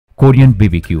Korean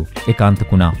BBQ, Ekant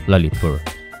Kuna, Lalitpur.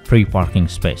 Free parking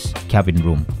space, cabin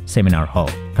room, seminar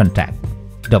hall. Contact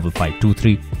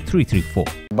 5523 334.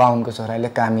 बाउनको छोराले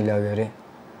कामी लग्यो रे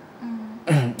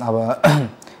अब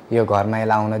यो घरमा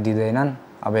यसलाई आउन दिँदैनन्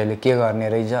अब यसले के गर्ने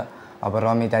रहेछ अब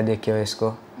रमिता देख्यो यसको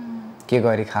के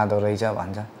गरी खाँदो रहेछ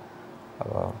भन्छ अब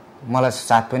मलाई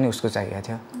साथ पनि उसको चाहिएको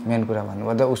थियो मेन कुरा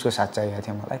भन्नुपर्दा उसको साथ चाहिएको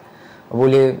थियो मलाई अब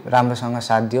उसले राम्रोसँग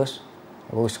साथ दियोस्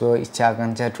अब उसको इच्छा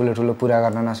आकांक्षा ठुलो ठुलो पुरा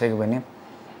गर्न नसक्यो भने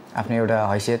आफ्नो एउटा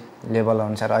हैसियत लेभल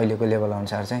अनुसार अहिलेको लेभल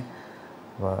अनुसार चाहिँ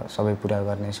अब सबै पुरा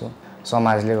गर्नेछु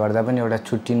समाजले गर्दा पनि एउटा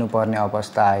छुट्टिनु पर्ने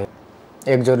अवस्था आयो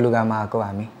एकजोर लुगामा आएको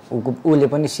हामी उले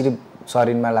पनि सिर्फ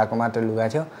शरीरमा लाएको मात्र लुगा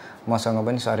थियो मसँग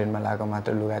पनि शरीरमा लाएको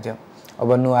मात्र लुगा थियो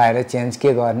अब नुहाएर चेन्ज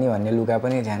के गर्ने भन्ने लुगा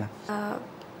पनि थिएन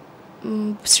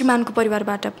श्रीमानको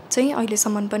परिवारबाट चाहिँ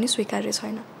अहिलेसम्म पनि स्वीकार्य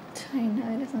छैन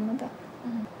अहिलेसम्म त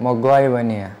म गएँ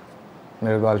भने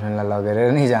मेरो गर्लफ्रेन्डलाई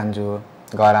लगेर नै जान्छु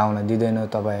घर आउन दिँदैन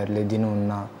तपाईहरुले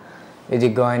दिनुहुन्न यदि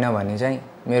गएन भने चाहिँ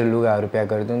मेरो लुगाहरू प्याक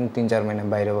गरिदिनु 3-4 महिना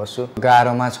बाहिर बस्छु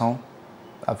गाह्रोमा छौं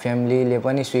अब फ्यामिलीले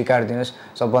पनि स्वीकार दिनुस्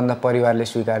सबभन्दा परिवारले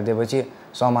स्वीकार दिएपछि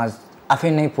समाज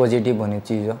आफै नै पोजिटिभ हुने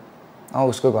चीज हो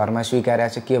उसको घरमा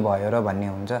स्वीकार्याछ के भयो र भन्ने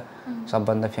हुन्छ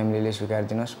सबभन्दा फ्यामिलीले स्वीकार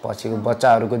दिनुस् पछिको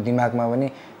बच्चाहरूको दिमागमा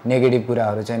पनि नेगेटिभ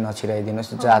कुराहरू चाहिँ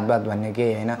नछिराइदिनुस् जातपात भन्ने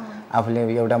केही हैन आफूले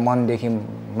एउटा मनदेखि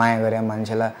माया गरे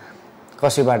मान्छेलाई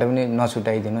कसैबाट पनि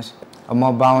नछुटाइदिनुस् अब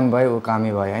म बाहुन भए उ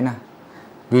कामी भयो हैन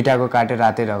दुईटाको काटे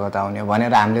रातै रगत आउने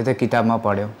भनेर हामीले त किताबमा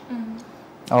पढ्यौ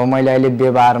अब मैले अहिले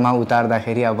व्यवहारमा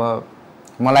उतार्दाखेरि अब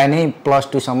मलाई नै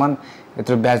 +2 सम्म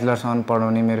यत्रो ब्याचलर सम्म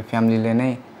पढाउने मेरो फ्यामिलीले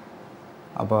नै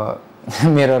अब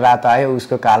मेरो रात आयो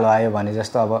उसको कालो आयो भने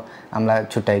जस्तो अब हामीलाई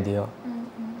छुट्याइदियो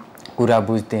कुरा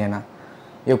बुझ्दैन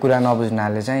यो कुरा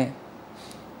नबुझ्नाले चाहिँ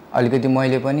अलिकति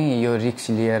मैले पनि यो रिस्क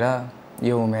लिएर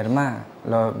यो उमेरमा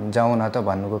ल जाउँ न त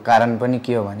भन्नुको कारण पनि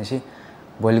के हो भनेसी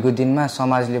भोलिको दिनमा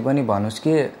समाजले पनि भन्नुस्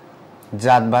कि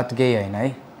जातपात केही हैन है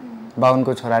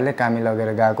बाउनको छोराले कामी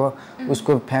लगेर गएको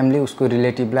उसको फ्यामिली उसको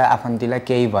रिलेटिभलाई आफन्तीलाई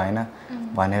केही भएन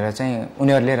भनेर चाहिँ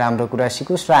उनीहरुले राम्रो कुरा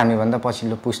सिकुस् र हामी भन्दा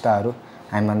पछिल्लो पुस्ताहरू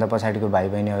हामी भन्दा पछाडीको भाइ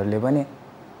बहिनीहरुले पनि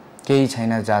केही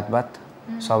छैन जातपात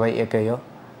सबै एकै हो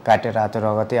काटे रातो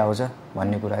रगतै आउँछ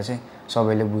भन्ने कुरा चाहिँ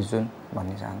सबैले बुझ्छन्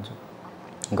भन्ने चाहन्छु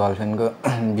गर्लफ्रेन्डको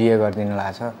बिहे गर्दिनु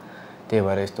लाग्छ त्यही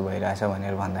भएर यस्तो भइराछ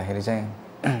भनेर भन्दाखेरि चाहिँ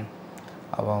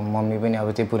अब मम्मी पनि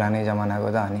अब त्यो पुरानै जमानाको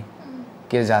त अनि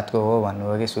के जातको हो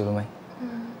भन्नुभयो कि सुरुमै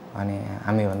अनि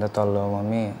हामी भन्दा तल्लो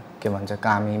मम्मी के भन्छ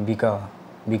कामी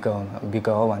बिक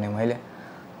हो भने मैले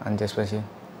अनि त्यसपछि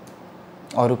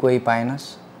अरु कोही पाएनस्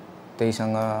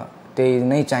त्यहीसँग त्यही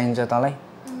नै चाहिन्छ तँलाई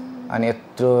अनि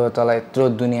तँलाई यत्रो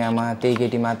दुनियाँमा त्यही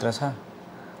केटी मात्र छ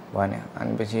भने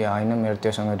अनि पछि हैन मेरो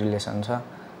त्योसँग रिलेसन छ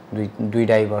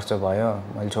 2.5 वर्ष भयो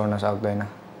मैले छोड्न सक्दैन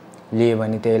लिए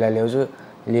भने त्यहीलाई ल्याउँछु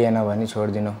लिएन भने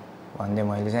छोड्दिनु भन्दै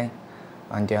मैले चाहिँ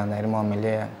अनि त्यो भन्दाखेरि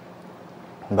मम्मीले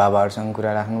बाबाहरुसँग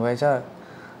कुरा राख्नु भएछ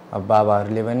अब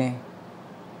बाबाहरुले पनि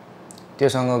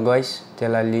त्योसँग गइस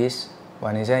त्यसलाई लिइस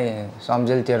भने चाहिँ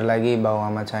सम्झेल तेरो लागि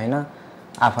बाउआमा छैन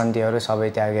आफन्तीहरु सबै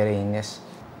त्यागेर हिँड्नेस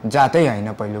जातै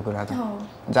हैन पहिलो कुरा त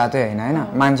जातै हैन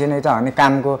मान्छे नै त अनि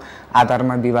कामको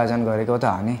आधारमा विभाजन गरेको त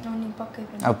अनि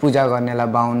अब पूजा गर्नेलाई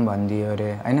बाहुन भन्दियो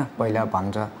रे हैन पहिला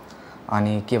भन्छ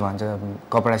अनि के भन्छ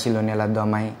कपडा सिलाउनेलाई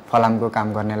दमाई फलामको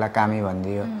काम गर्नेलाई कामी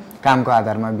भन्दियो कामको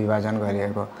आधारमा विभाजन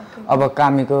गरिएको अब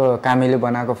कामीले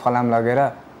बनाएको फलाम लगेर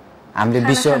हामीले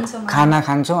विश्व खाना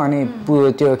खान्छौं अनि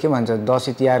त्यो के भन्छ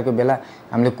दशैं तिहारको बेला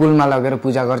हामीले कुलमा लगेर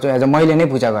पूजा गर्छौं एज मैले नै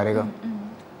पूजा गरेको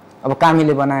अब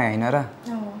कामीले बनाए हैन र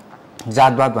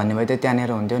जातपात भन्ने भए त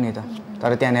त्यहाँनेर हुन्थ्यो नि त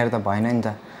तर त्यहाँनेर त भएन नि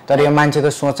त तर यो मान्छेको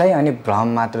सोचाइ अनि भ्रम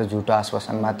मात्र झुटो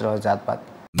आश्वासन मात्र हो जातपात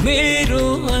मेरो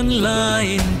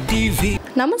अनलाइन टिभी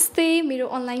नमस्ते मेरो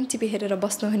अनलाइन टिभी हेरेर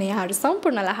बस्नुहुने यहाँहरु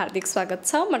सम्पूर्णलाई हार्दिक स्वागत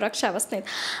छ म रक्षा बस्नेत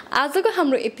आजको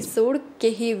हाम्रो एपिसोड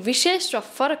केही विशेष र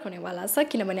फरक हुनेवाला छ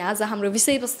किनभने आज हाम्रो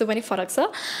विषयवस्तु पनि फरक छ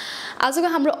आजको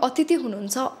हाम्रो अतिथि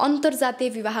हुनुहुन्छ अन्तर्जातीय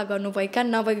विवाह गर्नुभएका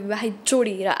नवविवाहित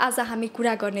जोडी र आज हामी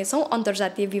कुरा गर्ने छौं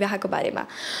अन्तर्जातीय विवाहको बारेमा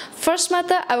फर्स्टमा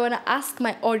त I want to ask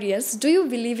my audience do you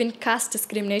believe in caste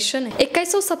discrimination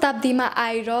 21औं शताब्दीमा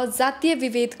आएर जातीय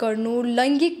विभेद गर्नु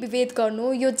लैंगिक विभेद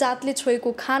गर्नु यो जातले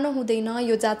छोएको खानु हुँदैन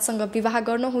यो जातसँग विवाह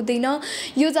गर्न हुँदैन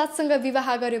यो जातसँग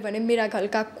विवाह गर्यो भने मेरा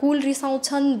घरका कुल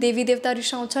रिसाउँछन् देवी देवता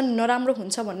रिसाउँछन् नराम्रो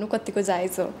हुन्छ भन्नु कतिको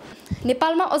जायज हो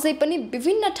नेपालमा अझै पनि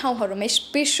विभिन्न ठाउँहरुमा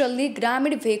स्पेशली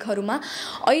ग्रामीण भेगहरुमा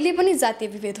अहिले पनि जातीय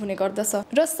विभेद हुने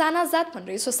गर्दछ र साना जात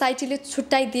भनेर सोसाइटीले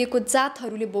छुट्याइदिएको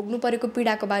जातहरुले भोग्नु परेको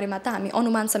पीडाको बारेमा त हामी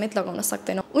अनुमान समेत लगाउन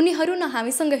सक्दैनौं उनीहरु न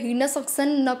हामीसँग हिड्न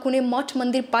सक्छन् न कुनै मठ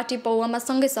मन्दिर पार्टी पौवामा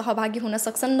सँगै सहभागी हुन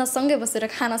सक्छन् न सँगै बसेर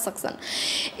खान सक्छन्।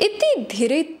 यति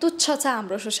धेरै तुच्छ छ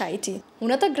हाम्रो सोसाइटी।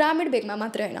 हुन त ग्रामीण भेगमा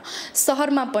मात्रै होइन,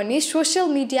 सहरमा पनि सोसियल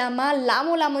मिडियामा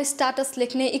लामो लामो स्ट्याटस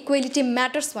लेख्ने, इक्वेलिटी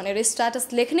म्याटर्स भनेर स्ट्याटस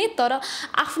लेख्ने, तर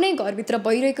आफ्नै घरभित्र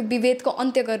भइरहेको विभेदको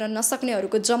अन्त्य गर्न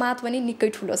नसक्नेहरूको जमात पनि निकै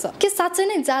ठुलो छ। के साँच्चै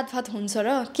नै जातभात हुन्छ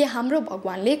र के हाम्रो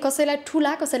भगवानले कसैलाई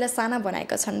ठुला कसैलाई साना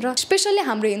बनाएका छन् र? स्पेसली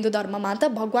हाम्रो हिन्दू धर्ममा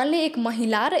त भगवानले एक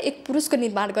महिला र एक पुरुषको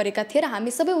निर्माण गरेका थिए र हामी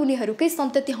सबै उनीहरूकै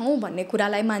सन्तति हौँ भन्ने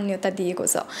कुरालाई मान्यता दिएको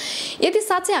छ। यदि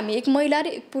साँच्चै हामी एक महिला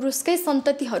र एक पुरुषकै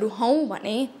सन्ततिहरू हौँ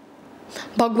भने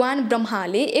भगवान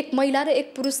ब्रह्माले एक महिला र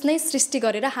एक पुरुष नै सृष्टि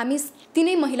गरेर हामी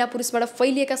तिनै महिला पुरुषबाट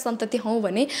फैलिएका सन्तति हौँ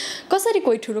भने कसरी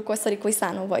कोही ठुलो कसरी कोही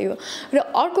सानो भयो? र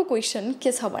अर्को क्वेसन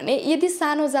के छ भने यदि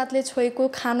सानो जातले छोएको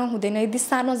खानु हुँदैन, यदि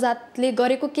सानो जातले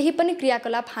गरेको केही पनि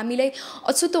क्रियाकलाप हामीलाई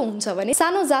अछुतो हुन्छ भने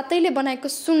सानो जातैले बनाएको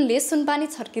सुनले सुनपानी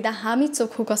छर्किँदा हामी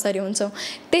चोखो कसरी हुन्छौँ?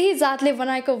 त्यही जातले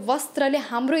बनाएको वस्त्रले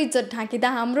हाम्रो इज्जत ढाकिँदा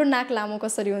हाम्रो नाक लामो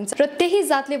कसरी हुन्छ? र त्यही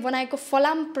जातले बनाएको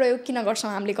फलाम प्रयोग किन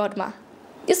गर्छौँ हामीले घरमा?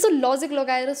 यस्तो लजिक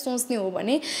लगाएर सोच्ने हो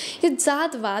भने यो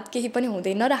जातवाद केही पनि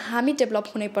हुँदैन र हामी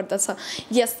डेभलप हुनै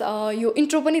पर्दछ। यस, यो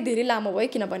इन्ट्रो पनि धेरै लामो भयो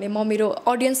किनभने म मेरो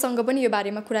अडियन्ससँग पनि यो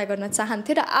बारेमा कुरा गर्न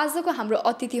चाहन्थेँ। र आजको हाम्रो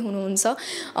अतिथि हुनुहुन्छ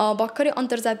भर्खरै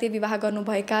अन्तर्जातीय विवाह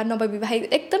गर्नुभएका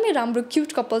नवविवाहित एकदमै राम्रो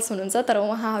क्युट कपल्स हुनुहुन्छ, तर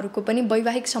उहाँहरूको पनि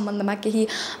वैवाहिक सम्बन्धमा केही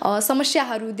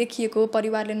समस्याहरू देखिएको,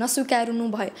 परिवारले नस्वीकार्नु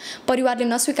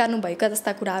भएका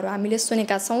जस्ता कुराहरू हामीले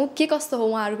सुनेका छौँ। के कस्तो हो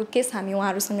उहाँहरूको केस हामी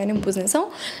उहाँहरूसँग नै बुझ्नेछौँ।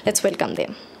 Let's welcome them.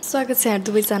 स्वागत छ यहाँ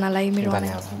दुवैजनालाई मेरो।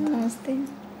 नमस्ते।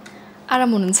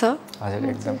 आराम हुनुहुन्छ? हजुर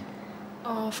एकदम।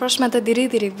 फर्स्टमा त धेरै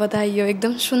धेरै बधाई, यो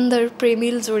एकदम सुन्दर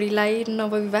प्रेमिल जोडीलाई,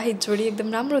 नवविवाहित जोडी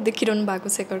एकदम राम्रो देखिरहनु भएको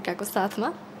छ एकअर्काको साथमा।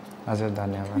 हजुर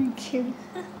धन्यवाद।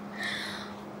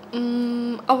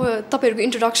 अब तपाईँहरूको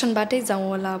इन्ट्रोडक्सनबाटै जाउँ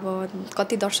होला। अब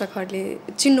कति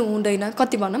दर्शकहरूले चिन्नु हुँदैन,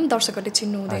 कति भनौँ दर्शकहरूले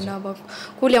चिन्नु हुँदैन, अब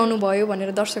को ल्याउनु भयो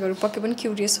भनेर दर्शकहरू पक्कै पनि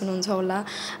क्युरियस हुनुहुन्छ होला।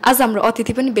 आज हाम्रो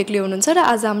अतिथि पनि बेग्लै हुनुहुन्छ र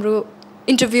आज हाम्रो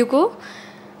इन्टरभ्यूको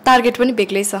टार्गेट पनि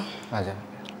बेग्लै छ। हजुर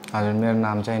हजुर, मेरो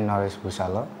नाम चाहिँ नरेश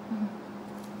भुसाल हो।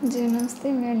 जी नमस्ते,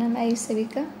 मेरो नाम आयुषा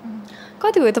BK।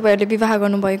 कति भयो तपाईँहरूले विवाह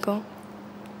गर्नुभएको?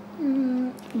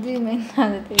 2 महिना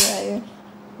जति भयो।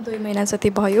 2 महिना जति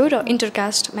भयो र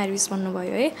इन्टरकास्ट म्यारिज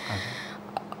भन्नुभयो है।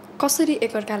 कसरी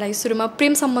एकअर्कालाई सुरुमा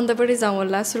प्रेम सम्बन्धबाटै जाउँ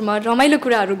होला, सुरुमा रमाइलो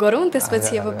कुराहरू गरौँ,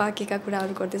 त्यसपछि अब बाँकीका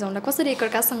कुराहरू गर्दै जाउँ होला। कसरी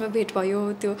एकअर्कासँग भेट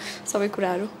भयो त्यो सबै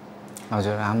कुराहरू?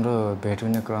 हजुर, हाम्रो भेट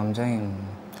हुने क्रम चाहिँ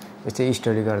यस्तै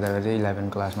स्टडी गर्दा गर्दै 11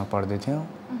 क्लासमा पढ्दै थियौँ।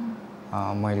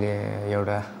 मैले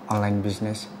एउटा अनलाइन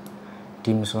बिजनेस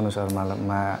टिम सोनु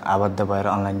शर्मामा आबद्ध भएर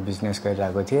अनलाइन बिजनेस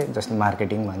गरिरहेको थिएँ, जसले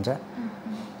मार्केटिङ भन्छ।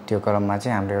 त्यो क्रममा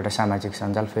चाहिँ हाम्रो एउटा सामाजिक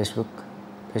सञ्जाल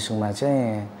फेसबुकमा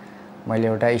चाहिँ मैले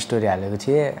एउटा स्टोरी हालेको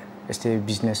थिएँ यस्तै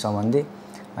बिजनेस सम्बन्धी।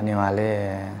 अनि उहाँले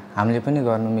हामीले पनि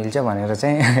गर्नु मिल्छ भनेर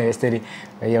चाहिँ यसरी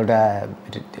एउटा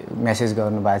मेसेज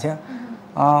गर्नुभएको थियो।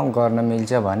 गर्न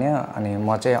मिल्छ भन्यो। अनि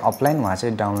म चाहिँ अफलाइन, उहाँ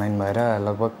चाहिँ डाउनलाइन भएर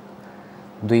लगभग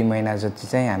 2 महिना जति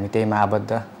चाहिँ हामी त्यहीमा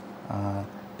आबद्ध,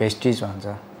 पेस्टिज भन्छ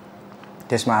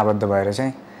त्यसमा आबद्ध भएर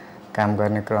चाहिँ काम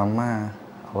गर्ने क्रममा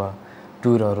अब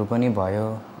टुरहरू पनि भयो।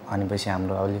 अनि पछि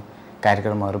हाम्रो अलिक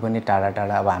कार्यक्रमहरू पनि टाढा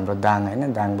टाढा, अब हाम्रो दाङ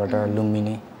होइन, दाङबाट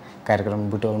लुम्बिनी कार्यक्रम,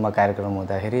 बुटोलमा कार्यक्रम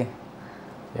हुँदाखेरि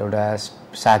एउटा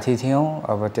साथी थियौँ।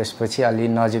 अब त्यसपछि अलि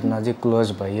नजिक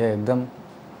क्लोज भयो एकदम।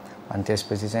 अनि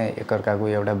त्यसपछि चाहिँ एकअर्काको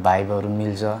एउटा भाइबहरू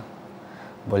मिल्छ।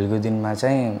 भोलिको दिनमा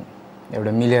चाहिँ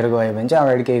एउटा मिलेर गयो भने चाहिँ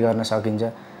अगाडि केही गर्न सकिन्छ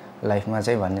लाइफमा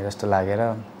चाहिँ भन्ने जस्तो लागेर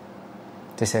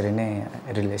त्यसरी नै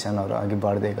रिलेसनहरू अघि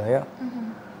बढ्दै गयो।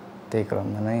 त्यही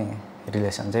क्रममा नै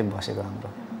रिलेसन चाहिँ बसेको हाम्रो।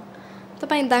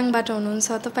 तपाईँ दाङबाट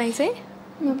हुनुहुन्छ, तपाईँ चाहिँ?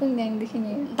 म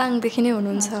पनि दाङदेखि नै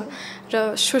हुनुहुन्छ र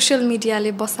सोसियल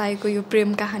मिडियाले बसाएको यो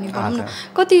प्रेम कहानी भनौँ न,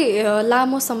 कति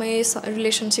लामो समय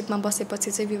रिलेसनसिपमा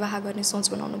बसेपछि चाहिँ विवाह गर्ने सोच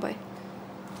बनाउनु भयो?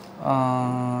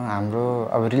 हाम्रो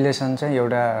अब रिलेसन चाहिँ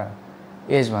एउटा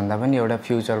एजभन्दा पनि एउटा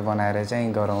फ्युचर बनाएर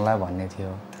चाहिँ गरौँला भन्ने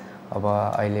थियो। अब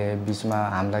अहिले बिचमा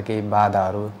हामीलाई केही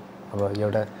बाधाहरू, अब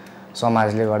एउटा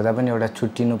समाजले गर्दा पनि एउटा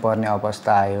छुट्टिनु पर्ने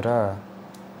अवस्था आयो र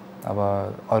अब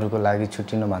अरूको लागि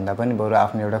छुट्टिनु भन्दा पनि बरु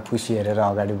आफ्नो एउटा खुसी हेरेर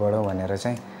अगाडि बढौँ भनेर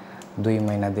चाहिँ 2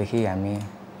 महिनादेखि हामी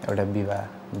एउटा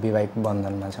वैवाहिक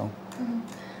बन्धनमा छौँ।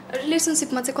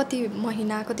 रिलेसनसिपमा चाहिँ कति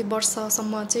महिना कति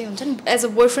वर्षसम्म चाहिँ हुन्छ नि, एज अ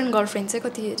बोयफ्रेन्ड गर्लफ्रेन्ड चाहिँ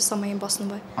कति समय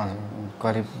बस्नुभयो?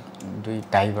 करिब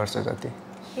 2-2.5 वर्ष जति।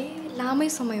 ए लामै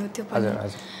समय हो त्यो पनि। हजुर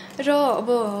हजुर। र अब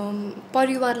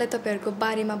परिवारलाई तपाईँहरूको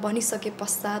बारेमा भनिसके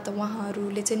पश्चात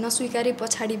उहाँहरूले चाहिँ नस्वीकारे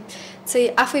पछाडि चाहिँ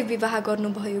आफै विवाह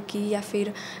गर्नुभयो कि या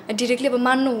फिर डिरेक्टली अब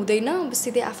मान्नु हुँदैन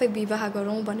सिधै आफै विवाह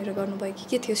गरौँ भनेर गर्नुभयो कि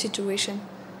के थियो सिचुएसन?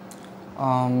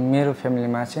 मेरो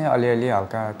फ्यामिलीमा चाहिँ अलिअलि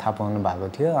हल्का थाहा पाउनु भएको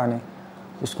थियो। अनि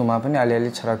उसकोमा पनि अलिअलि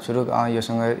छरकछुरुक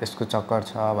योसँग यसको चक्कर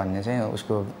छ भन्ने चाहिँ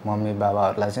उसको मम्मी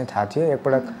बाबाहरूलाई चाहिँ थाहा थियो।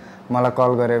 एकपटक मलाई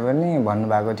कल गरे पनि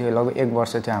भन्नुभएको थियो, लगभग 1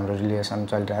 वर्ष थियो हाम्रो रिलेसन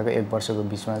चलिरहेको। 1 वर्षको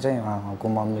बिचमा चाहिँ उहाँको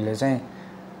मम्मीले चाहिँ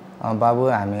बाबु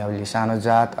हामी अलि सानो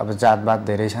जात, अब जातपात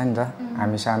धेरै छ नि त,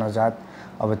 हामी सानो जात,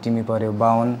 अब तिमी पर्यो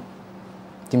 52,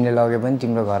 तिमीले लगे पनि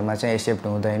तिम्रो घरमा चाहिँ एक्सेप्ट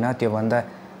हुँदैन, त्योभन्दा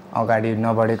अगाडि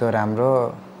नबढेको राम्रो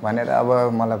भनेर अब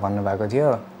मलाई भन्नुभएको थियो।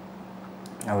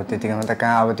 अब त्यतिखेरमा त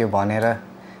कहाँ अब त्यो भनेर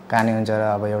कहानी हुन्छ र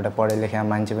अब एउटा पढे लेखा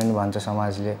मान्छे पनि भन्छ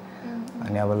समाजले।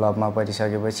 अनि अब लभमा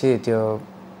परिसकेपछि त्यो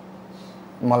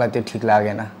मलाई त्यो ठिक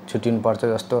लागेन, छुट्टिनु पर्छ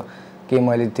जस्तो केही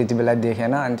मैले त्यति बेला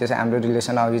देखेन। अनि त्यसै हाम्रो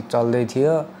रिलेसन अघि चल्दै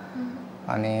थियो।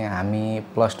 अनि हामी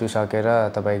 +2 सकेर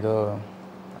तपाईँको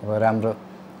अब राम्रो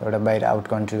एउटा बाहिर आउट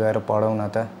कन्ट्री गएर पढौँ न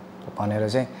त भनेर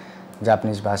चाहिँ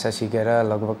जापानिज भाषा सिकेर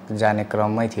लगभग जाने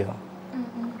क्रममै थियो।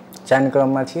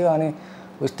 अनि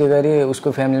उस्तै गरी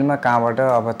उसको फ्यामिलीमा कहाँबाट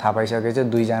अब थाहा पाइसकेछ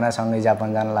 2 जना सँगै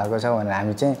जापान जान लागेको छ भनेर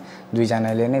हामी चाहिँ 2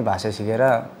 जनाले नै भाषा सिकेर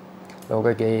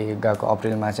लगभग केही गएको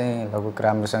अप्रिलमा चाहिँ लगभग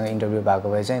राम्रोसँग इन्टरभ्यू भएको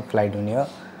भए चाहिँ फ्लाइट हुने हो।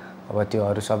 अब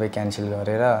त्योहरू सबै क्यान्सल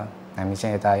गरेर हामी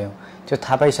चाहिँ यता आयौँ। त्यो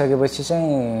थाहा पाइसकेपछि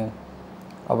चाहिँ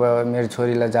अब मेरो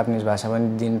छोरीलाई जापानिज भाषा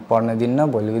पनि पढ्न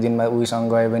दिन्न, भोलिको दिनमा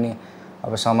उसँग गयो भने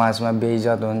अब समाजमा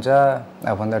बेइज्जत हुन्छ,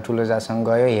 आफूभन्दा ठुलो जातसँग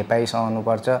गयो हेपाइ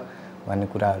सहनुपर्छ भन्ने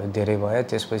कुराहरू धेरै भयो।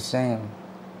 त्यसपछि चाहिँ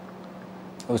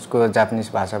उसको जापानिज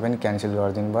भाषा पनि क्यान्सल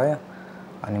गरिदिनु भयो।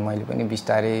 अनि मैले पनि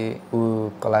बिस्तारै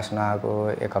क्लास नआएको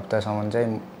 1 हप्तासम्म चाहिँ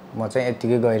म चाहिँ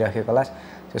यत्तिकै गइराखेँ क्लास।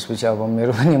 त्यसपछि अब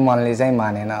मेरो पनि मनले चाहिँ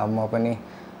मानेन, अब म पनि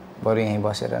बरु यहीँ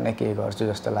बसेर नै केही गर्छु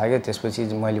जस्तो लाग्यो। त्यसपछि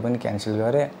मैले पनि क्यान्सल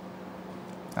गरेँ।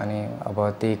 अनि अब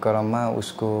त्यही क्रममा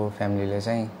उसको फ्यामिलीले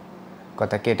चाहिँ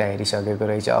कता केटा हेरिसकेको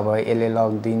रहेछ, अब यसले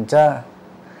लगिदिन्छ,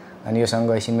 अनि योसँग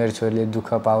गएपछि मेरो छोरीले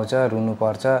दुःख पाउँछ,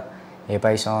 रुनुपर्छ,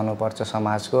 हेपाइ सहनुपर्छ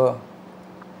समाजको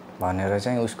भनेर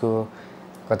चाहिँ उसको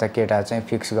कता केटा चाहिँ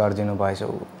फिक्स गरिदिनु भएछ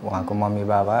उहाँको मम्मी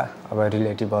बाबा, अब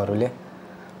रिलेटिभहरूले।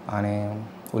 अनि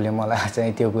उसले मलाई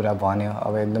चाहिँ त्यो कुरा भन्यो,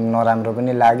 अब एकदम नराम्रो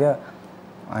पनि लाग्यो।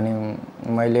 अनि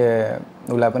मैले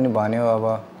उसलाई पनि भन्यो अब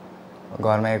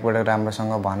घरमा एकपल्ट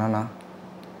राम्रोसँग भन न,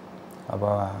 अब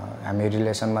हामी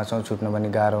रिलेसनमा छौँ, छुट्नु पनि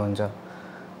गाह्रो हुन्छ,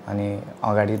 अनि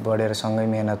अगाडि बढेर सँगै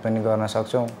मेहनत पनि गर्न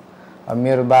सक्छौँ। अब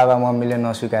मेरो बाबा मम्मीले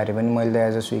नस्वीकारे पनि मैले त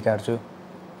एज अ स्वीकार्छु।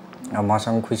 अब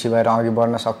मसँग खुसी भएर अघि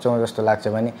बढ्न सक्छौँ जस्तो लाग्छ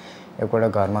भने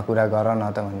एकपल्ट घरमा कुरा गर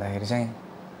न त भन्दाखेरि चाहिँ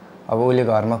अब उसले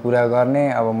घरमा कुरा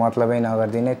गर्ने, अब मतलबै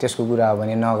नगरिदिने, त्यसको कुरा हो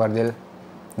भने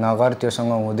नगर,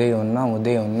 त्योसँग हुँदै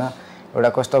हुन्न एउटा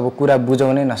कस्तो अब कुरा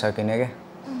बुझाउनै नसकिने क्या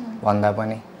भन्दा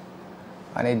पनि।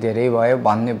 अनि धेरै भयो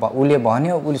उसले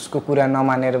भन्यो, उसको कुरा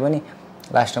नमानेर पनि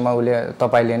लास्टमा उसले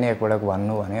तपाईँले नै एकपटक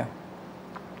भन्नु भन्यो।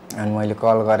 अनि मैले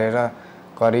कल गरेर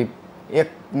करिब 1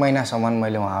 महिनासम्म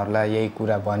मैले उहाँहरूलाई यही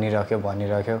कुरा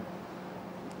भनिराख्यो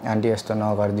आन्टी यस्तो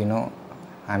नगरिदिनु,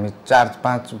 हामी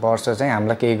 4-5 वर्ष चाहिँ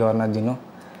हामीलाई केही गर्न दिनु,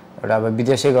 एउटा अब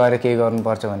विदेशै गएर केही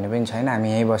गर्नुपर्छ भन्ने पनि छैन, हामी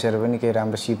यहीँ बसेर पनि केही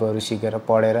राम्रो सिपहरू सिकेर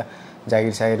पढेर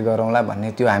जागिर गरौँला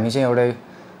भन्ने त्यो हामी चाहिँ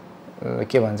एउटा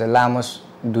के भन्छ लामो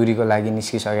दूरीको लागि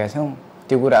निस्किसकेका थियौँ।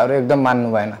 त्यो कुराहरू एकदम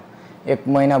मान्नु भएन। 1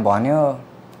 महिना भन्यो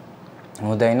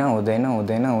हुँदैन।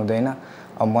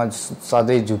 अब म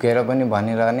सधैँ झुकेर पनि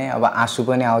भनिरहने, अब आँसु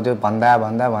पनि आउँथ्यो भन्दा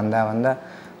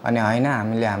अनि होइन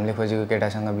हामीले खोजेको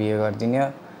केटासँग बिहे गरिदिने हो,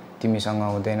 तिमीसँग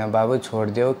हुँदैन बाबु,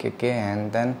 छोडिदेऊ के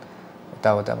ह्यानत्यान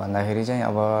उता भन्दाखेरि चाहिँ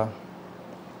अब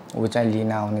ऊ चाहिँ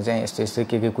लिन आउने चाहिँ यस्तो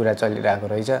के कुरा चलिरहेको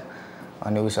रहेछ।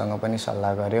 अनि उसँग पनि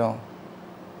सल्लाह गऱ्यो।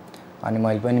 अनि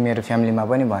मैले पनि मेरो फ्यामिलीमा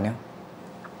पनि भन्यो।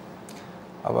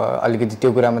 अब अलिकति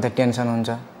त्यो कुरामा त टेन्सन हुन्छ।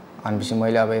 अनिपछि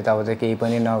मैले अब यताउता केही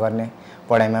पनि नगर्ने,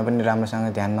 पढाइमा पनि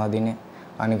राम्रोसँग ध्यान नदिने।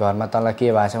 अनि घरमा तँलाई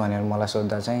के भएको छ भनेर मलाई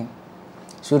सोद्धा चाहिँ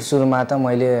सुरुमा त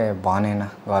मैले भनेन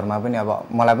घरमा पनि, अब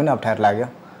मलाई पनि अप्ठ्यारो लाग्यो।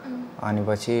 अनि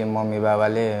पछि मम्मी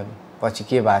बाबाले पछि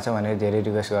के भएको छ भनेर धेरै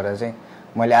रिक्वेस्ट गरेर चाहिँ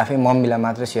मैले आफै मम्मीलाई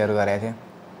मात्र सेयर गरेको थिएँ,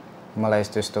 मलाई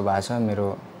यस्तो भएको छ, मेरो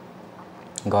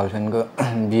गर्लफ्रेन्डको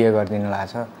बिहे गरिदिनु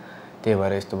लाग्छ, त्यही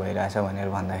भएर यस्तो भइरहेछ भनेर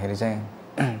भन्दाखेरि चाहिँ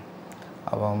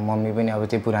अब मम्मी पनि अब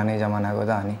त्यो पुरानै जमानाको त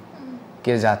अनि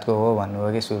के जातको हो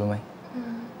भन्नुभयो कि सुरुमै।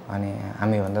 अनि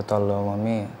हामीभन्दा तल्लो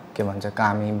मम्मी के भन्छ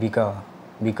कामी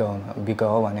बिक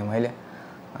हो भने मैले।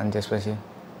 अनि त्यसपछि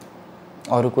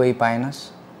अरू कोही पाएनस्,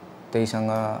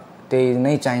 त्यही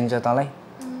नै चाहिन्छ तँलाई,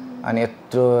 अनि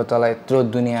तँलाई यत्रो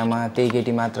दुनियाँमा त्यही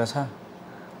केटी मात्र छ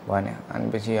भने। अनि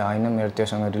पछि होइन मेरो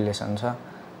त्योसँग रिलेसन छ,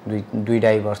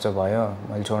 2-2.5 वर्ष भयो,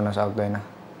 मैले छोड्न सक्दैन,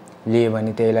 लिए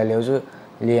भने त्यहीलाई ल्याउँछु,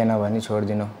 लिएन भने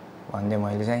छोडिदिनु भन्दै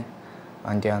मैले चाहिँ।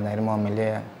 अनि त्यो भन्दाखेरि मम्मीले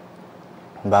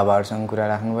बाबाहरूसँग कुरा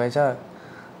राख्नुभएछ।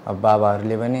 अब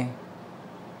बाबाहरूले पनि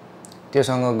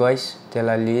त्योसँग गइस्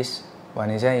त्यसलाई लिइस्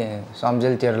भने चाहिँ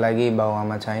सम्झेल तेरो लागि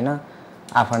बाउआमा छैन,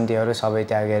 आफन्तीहरू सबै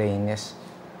त्यागेर हिँडेस्।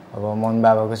 अब मम्मी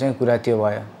बाबाको चाहिँ कुरा त्यो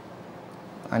भयो।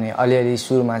 अनि अलिअलि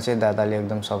सुरुमा चाहिँ दादाले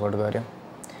एकदम सपोर्ट गर्यो।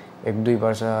 1-2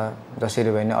 वर्ष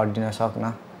जसरी भए पनि अड्डिन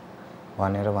सक्न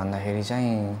भनेर भन्दाखेरि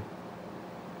चाहिँ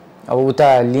अब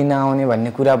उता लिन आउने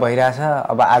भन्ने कुरा भइरहेछ।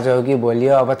 अब आज हो कि भोलि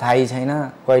हो अब थाहै छैन,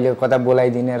 कहिले कता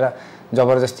बोलाइदिने र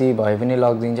जबरजस्ती भए पनि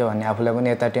लगिदिन्छ भन्ने आफूलाई पनि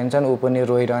यता टेन्सन, ऊ पनि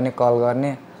रोइरहने कल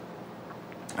गर्ने।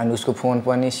 अनि उसको फोन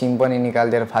पनि सिम पनि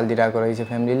निकालिदिएर फालिदिरहेको रहेछ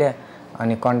फ्यामिलीले।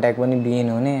 अनि कन्ट्याक्ट पनि बिन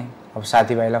हुने। अब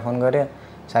साथीभाइलाई फोन गऱ्यो,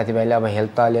 साथीभाइले अब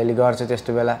हेल्प त अलिअलि गर्छ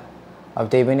त्यस्तो बेला। अब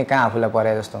त्यही पनि कहाँ आफूलाई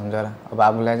परे जस्तो हुन्छ र। अब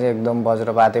आफूलाई चाहिँ एकदम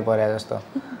वज्रपातै परे जस्तो,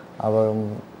 अब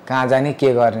कहाँ जाने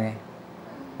के गर्ने।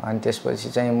 अनि त्यसपछि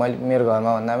चाहिँ मैले मेरो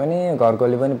घरमा भन्दा पनि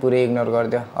घरकोले पनि पुरै इग्नोर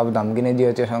गरिदियो। अब धम्की नै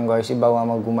दियो त्योसँग गएपछि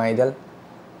बाउआमा गुमाइदेल,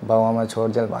 बाउआमा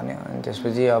छोडिदेल भन्यो। अनि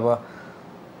त्यसपछि अब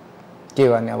के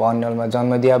गर्ने, अब अन्यलमा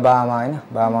जन्म दियो बाआमा होइन,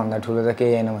 बाआमाभन्दा ठुलो त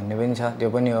केही होइन भन्ने पनि छ, त्यो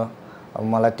पनि हो। अब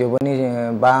मलाई त्यो पनि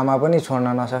बाआमा पनि छोड्न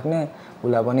नसक्ने,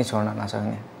 उसलाई पनि छोड्न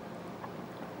नसक्ने।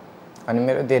 अनि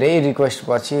मेरो धेरै रिक्वेस्ट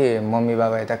पछि मम्मी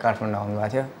बाबा यता काठमाडौँ आउनुभएको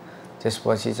थियो।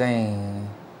 त्यसपछि चाहिँ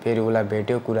फेरि उसलाई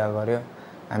भेट्यो, कुरा गऱ्यो,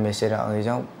 हामी यसरी अघि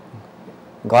जाउँ।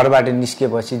 घरबाट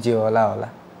निस्केपछि जे होला होला,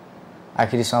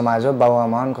 आखिरी समाज हो,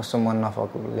 बाबुआमा पनि कस्तो मन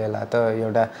नफलेला त,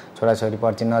 एउटा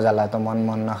छोराछोरीप्रति नजाला त,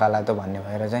 मन नखाला त भन्ने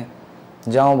भएर चाहिँ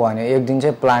जाउँ भन्यो। एक दिन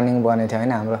चाहिँ प्लानिङ बनेको थियो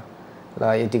होइन हाम्रो, ल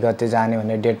यति गते जाने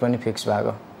भनेर डेट पनि फिक्स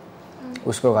भएको।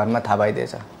 उसको घरमा थाहा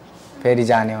पाइदिएछ फेरि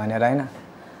जाने भनेर होइन।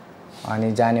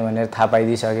 अनि जाने भनेर थाहा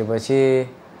पाइदिइसकेपछि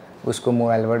उसको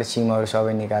मोबाइलबाट सिमहरू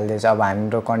सबै निकालिदिएछ। अब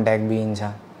हाम्रो कन्ट्याक्ट बिन छ।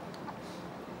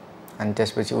 अनि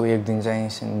त्यसपछि ऊ एक दिन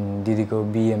चाहिँ दिदीको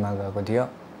बिहेमा गएको थियो।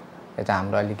 यता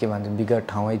हाम्रो अलिक के भन्छ विकट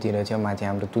ठाउँतिर थियो, माथि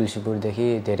हाम्रो तुलसीपुरदेखि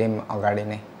धेरै अगाडि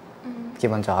नै के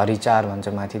भन्छ हरिचार भन्छ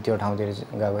माथि, त्यो ठाउँतिर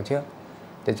गएको थियो।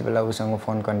 त्यति बेला उसँग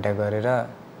फोन कन्ट्याक्ट गरेर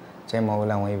चाहिँ म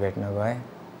उसलाई वहीँ भेट्न गएँ।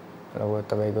 र ऊ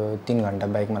तपाईँको 3 घन्टा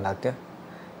बाइकमा लाग्थ्यो।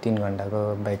 3 घन्टाको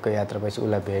बाइकको यात्रापछि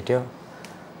उसलाई भेट्यो।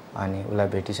 अनि उसलाई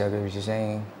भेटिसकेपछि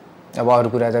चाहिँ अब अरू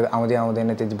कुरा त आउँदै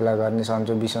आउँदैन, त्यति बेला गर्ने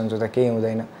सन्चो बिसन्चो त केही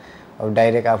हुँदैन। अब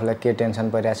डाइरेक्ट आफूलाई के टेन्सन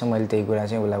परिरहेको छ मैले त्यही कुरा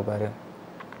चाहिँ उसलाई गर्यो।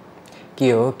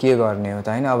 के हो के गर्ने हो त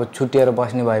होइन। अब छुट्टिएर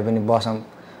बस्ने भए पनि बसौँ,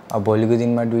 अब भोलिको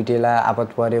दिनमा दुइटैलाई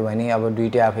आपत पऱ्यो भने अब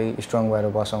दुइटै आफै स्ट्रङ भएर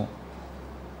बसौँ।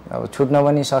 अब छुट्न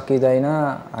पनि सकिँदैन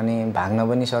अनि भाग्न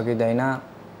पनि सकिँदैन।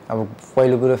 अब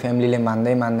पहिलो कुरो फ्यामिलीले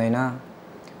मान्दैन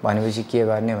भनेपछि के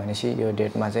गर्ने भनेपछि यो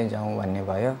डेटमा चाहिँ जाउँ भन्ने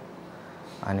भयो।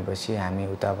 अनि पछि हामी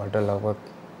उताबाट लगभग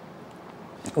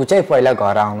ऊ चाहिँ पहिला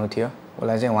घर आउनु थियो,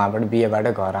 उसलाई चाहिँ उहाँबाट बिहेबाट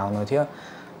घर आउनु थियो।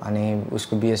 अनि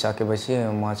उसको बिहे सकेपछि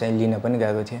म चाहिँ लिन पनि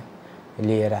गएको थिएँ,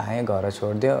 लिएर आएँ, घर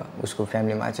छोडिदियो। उसको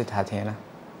फ्यामिलीमा चाहिँ थाहा थिएन।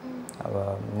 अब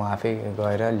म आफै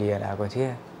गएर लिएर आएको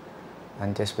थिएँ।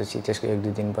 अनि त्यसपछि त्यसको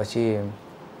 1-2 दिनपछि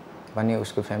पनि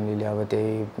उसको फ्यामिलीले अब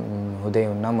त्यही हुँदै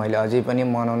हुन्न, मैले अझै पनि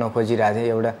मनाउन खोजिरहेको थिएँ।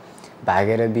 एउटा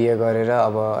भागेर बिहे गरेर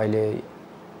अब अहिले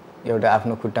एउटा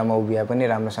आफ्नो खुट्टामा उभिया पनि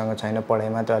राम्रोसँग छैन,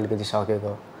 पढाइमा त अलिकति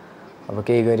सकेको, अब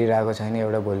केही गरिरहेको छैन।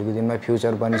 एउटा भोलिको दिनमा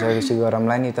फ्युचर बनिसकेपछि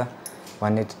गरौँला नि त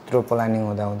भन्ने त्यत्रो प्लानिङ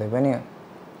हुँदाहुँदै पनि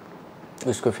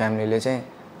उसको फ्यामिलीले चाहिँ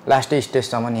लास्ट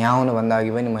स्टेजसम्म यहाँ आउनुभन्दा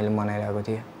अघि पनि मैले मनाइरहेको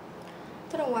थिएँ।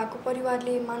 तर उहाँको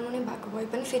परिवारले मान्नु नै भएको भए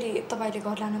पनि फेरि तपाईँले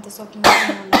घर लान त सक्नुहुन्न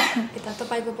होला, यता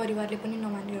तपाईँको परिवारले पनि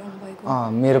नमानिरहनु भएको?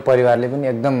 मेरो परिवारले पनि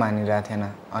एकदम मानिरहेको थिएन।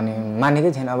 अनि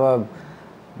मानेकै थिएन। अब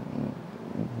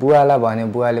बुवालाई भन्यो,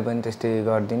 बुवाले पनि त्यस्तै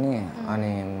गरिदिने।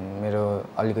 अनि मेरो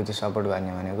अलिकति सपोर्ट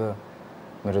गर्ने भनेको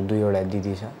मेरो 2वटा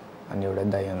दिदी छ अनि एउटा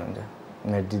दाइ हुनुहुन्छ।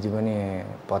 मेरो दिदी पनि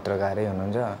पत्रकारै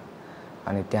हुनुहुन्छ।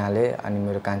 अनि त्यहाँले अनि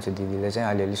मेरो कान्छो दिदीले चाहिँ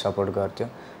अलिअलि सपोर्ट गर्थ्यो।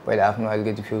 पहिला आफ्नो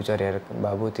अलिकति फ्युचर हेर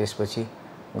बाबु, त्यसपछि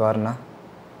गर्न,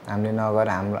 हामीले नगर,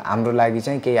 हाम्रो लागि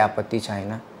चाहिँ केही आपत्ति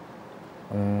छैन,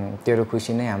 तेरो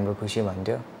खुसी नै हाम्रो खुसी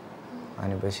भन्थ्यो।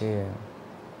 अनि पछि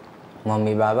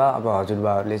मम्मी बाबा अब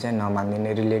हजुरबाहरूले चाहिँ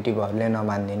नमान्दिने, रिलेटिभहरूले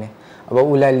नमान्दिने। अब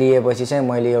उसलाई लिएपछि चाहिँ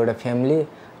मैले एउटा फ्यामिली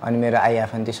अनि मेरो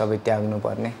आइआफन्ती सबै त्याग्नु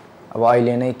पर्ने। अब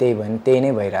अहिले नै त्यही भयो, त्यही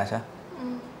नै भइरहेछ।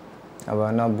 अब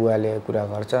न बुवाले कुरा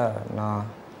गर्छ न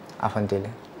आफन्तीले।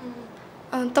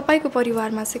 तपाईँको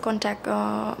परिवारमा चाहिँ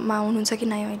कन्ट्याक्टमा हुनुहुन्छ कि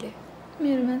नै अहिले?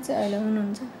 मेरोमा चाहिँ अहिले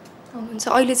हुनुहुन्छ।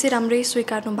 अहिले चाहिँ राम्रै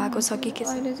स्वीकार्नु भएको छ कि के?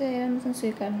 अहिले चाहिँ राम्रोसँग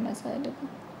स्वीकार्नु भएको छ। अहिले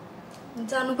त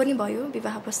जानु पनि भयो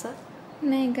विवाह पश्चात?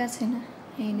 नै गएको छैन,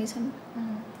 यहीँ नै छन्।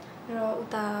 र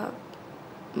उता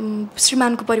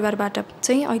श्रीमानको परिवारबाट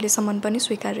चाहिँ अहिलेसम्म पनि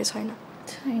स्वीकार्य छैन?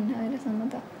 छैन अहिलेसम्म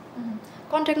त।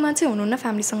 कन्ट्याक्टमा चाहिँ हुनुहुन्न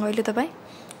फ्यामिलीसँग अहिले तपाईँ?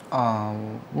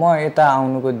 म यता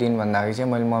आउनुको दिन भन्दाखेरि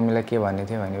चाहिँ मैले मम्मीलाई के भनेको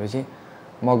थिएँ भनेपछि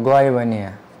म गएँ भने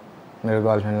मेरो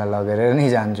गर्लफ्रेन्डलाई लगेर नै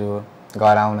जान्छु,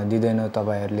 घर आउन दिँदैन,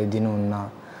 तपाईँहरूले दिनुहुन्न।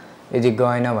 यदि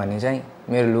गएन भने चाहिँ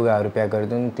मेरो लुगाहरू प्याक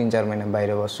गरिदिनु, 3-4 महिना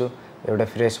बाहिर बस्छु, एउटा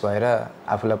फ्रेस भएर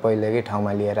आफूलाई पहिलेकै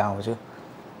ठाउँमा लिएर आउँछु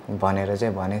भनेर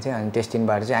चाहिँ भनेको थियो। अनि त्यस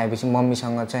दिनबाट चाहिँ आएपछि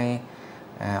मम्मीसँग चाहिँ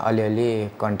अलिअलि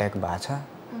कन्ट्याक्ट भएको छ।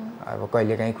 अब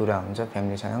कहिलेकाहीँ कुरा हुन्छ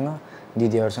फ्यामिलीसँग,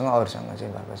 दिदीहरूसँग, अरूसँग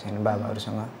चाहिँ भएको छैन,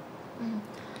 बाबाहरूसँग।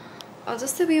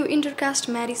 जस्तै यो इन्टरकास्ट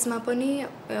म्यारिजमा पनि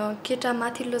केटा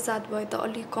माथिल्लो जात भए त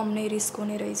अलिक कम नै रिस्क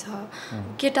हुने रहेछ।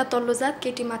 केटा तल्लो जात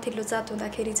केटी माथिल्लो जात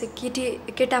हुँदाखेरि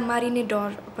चाहिँ केटा मारिने डर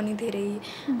पनि धेरै।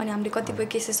 अनि हामीले कतिपय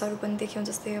केसेसहरू पनि देख्यौँ,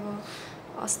 जस्तै अब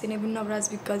अस्ति नै पनि नवराज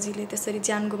विकजीले त्यसरी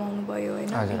ज्यान गुमाउनु भयो होइन,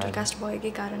 इन्टरकास्ट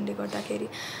भएकै कारणले गर्दाखेरि।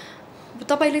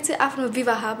 तपाईँले चाहिँ आफ्नो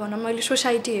विवाह भनौँ मैले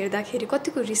सोसाइटी हेर्दाखेरि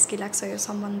कतिको रिस्की लाग्छ यो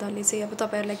सम्बन्धले चाहिँ? अब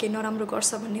तपाईँहरूलाई केही नराम्रो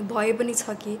गर्छ भन्ने भए पनि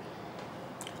छ कि?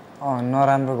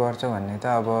 नराम्रो गर्छ भन्ने त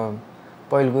अब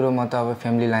पहिलो कुरो म त अब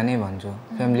फ्यामिलीलाई नै भन्छु।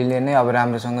 फ्यामिलीले नै अब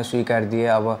राम्रोसँग स्वीकार दिए।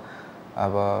 अब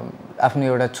आफ्नो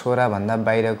एउटा छोराभन्दा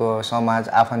बाहिरको समाज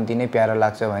आफन्ती नै प्यारो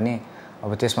लाग्छ भने अब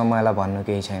त्यसमा मलाई भन्नु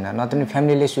केही छैन। नत्र नि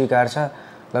फ्यामिलीले स्वीकार छ,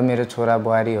 ल मेरो छोरा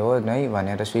बुहारी हो है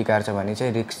भनेर स्वीकार छ भने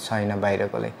चाहिँ रिस्क छैन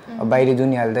बाहिरकोलाई। अब बाहिरी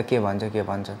दुनियाँले त के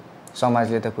भन्छ,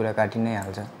 समाजले त कुरा काटि नै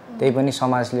हाल्छ। त्यही पनि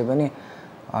समाजले पनि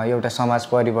एउटा समाज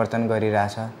परिवर्तन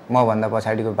गरिरहेछ। मभन्दा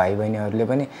पछाडिको भाइ बहिनीहरूले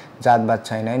पनि जातपात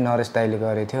छैन है, नरेश दाइले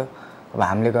गरेको थियो, अब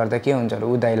हामीले गर्दा के हुन्छ र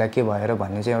ऊ दाइलाई के भयो र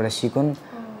भन्ने चाहिँ एउटा सिकुन्।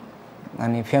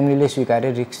 अनि फ्यामिलीले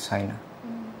स्वीकारे रिस्क छैन।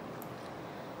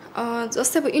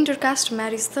 जस्तै अब इन्टरकास्ट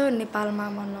म्यारिज त नेपालमा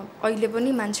भनौँ अहिले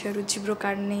पनि मान्छेहरू जिब्रो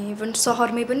काट्ने, इभन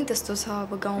सहरमै पनि त्यस्तो छ,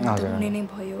 अब गाउँमा त हुने नै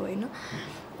भयो होइन।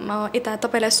 यता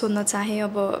तपाईँलाई सोध्न चाहेँ,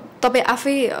 अब तपाईँ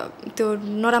आफै त्यो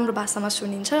नराम्रो भाषामा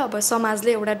सुनिन्छ, अब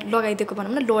समाजले एउटा लगाइदिएको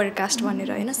भनौँ न लोवर कास्ट भनेर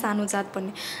होइन, सानो जात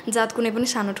भन्ने। जात कुनै पनि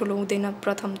सानो ठुलो हुँदैन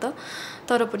प्रथम त,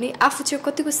 तर पनि आफू चाहिँ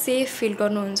कतिको सेफ फिल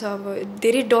गर्नुहुन्छ? अब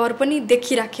धेरै डर पनि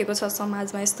देखिराखेको छ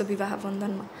समाजमा यस्तो विवाह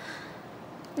बन्धनमा।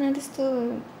 त्यस्तो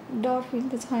डर फिल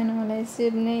त छैन, मलाई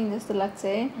सेफ नै जस्तो लाग्छ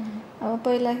है। अब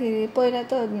पहिला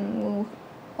त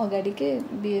अगाडि के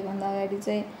बिहेभन्दा अगाडि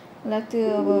चाहिँ लाग्थ्यो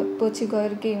अब पछि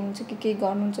गएर केही हुन्छ कि केही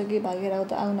गर्नुहुन्छ कि भागेर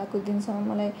आउनको दिनसम्म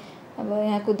मलाई अब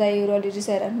यहाँको दाइहरू अलि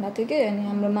रिसाइरहनु भएको थियो कि। अनि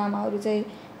हाम्रो मामाहरू चाहिँ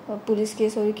पुलिस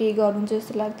केसहरू केही गर्नुहुन्छ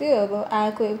जस्तो लाग्थ्यो। अब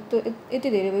आएको यति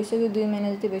धेरै भइसक्यो, 2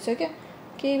 महिना जति भइसक्यो,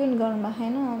 केही पनि गर्नु भएको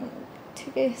छैन।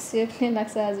 ठिकै सेफ नै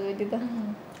लाग्छ आजभोलि त,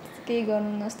 केही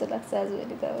गर्नु जस्तो लाग्छ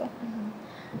आजभोलि त। अब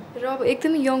र अब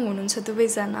एकदमै यङ हुनुहुन्छ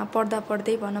दुवैजना, पढ्दा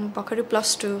पढ्दै भनौँ भर्खरै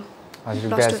 +2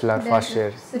 ब्याचलर फर्स्ट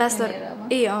इयर ब्याचलर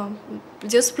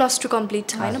जस +2 कम्प्लिट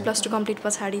छ होइन, +2 कम्प्लिट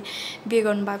पछाडि बिहे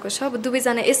गर्नुभएको छ। अब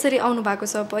दुवैजना यसरी आउनु भएको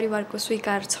छ, परिवारको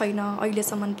स्वीकार छैन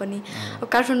अहिलेसम्म पनि। अब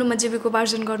काठमाडौँमा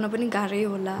जीविकोपार्जन गर्न पनि गाह्रै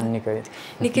होला,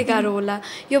 निकै गाह्रो होला।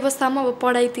 यो अवस्थामा अब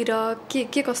पढाइतिर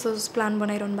के कस्तो प्लान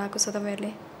बनाइरहनु भएको छ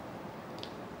तपाईँहरूले?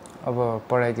 अब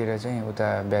पढाइतिर चाहिँ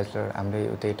उता ब्याचलर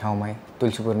हाम्रै उतै ठाउँमै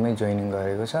तुलसीपुरमै जोइनिङ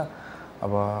गरेको छ।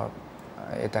 अब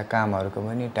यता कामहरूको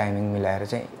पनि टाइमिङ मिलाएर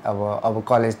चाहिँ अब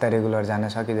कलेज त रेगुलर जान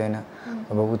सकिँदैन।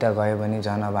 अब उता गयो भने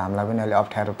झन् अब हामीलाई पनि अलि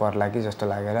अप्ठ्यारो पर्ला कि जस्तो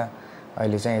लागेर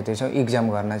अहिले चाहिँ यतै छौँ। इक्जाम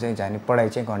गर्न चाहिँ जाने, पढाइ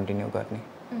चाहिँ कन्टिन्यू गर्ने,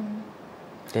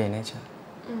 त्यही नै छ।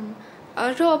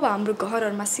 र अब हाम्रो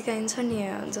घरहरूमा सिकाइन्छ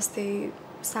नि, जस्तै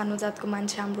सानो जातको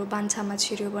मान्छे हाम्रो बान्छामा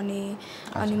छिर्यो भने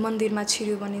अनि मन्दिरमा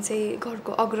छिर्यो भने चाहिँ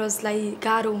घरको अग्रजलाई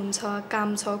गाह्रो हुन्छ,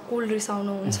 काम छ, कुल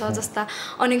रिसाउनु हुन्छ जस्ता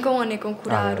अनेकौँ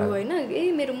कुराहरू होइन।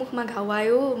 मेरो मुखमा घाउ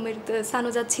आयो, मेरो त सानो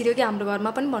जात छिर्यो कि हाम्रो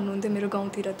घरमा पनि भन्नुहुन्थ्यो मेरो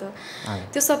गाउँतिर त।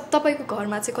 त्यो सब तपाईँको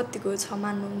घरमा चाहिँ कतिको छ,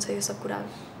 मान्नुहुन्छ यो सब कुराहरू?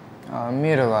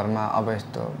 मेरो घरमा अब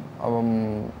यस्तो अब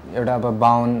एउटा अब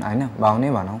बाहुन होइन, बाहुनै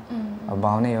भनौँ, अब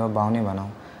बाहुनै भनौँ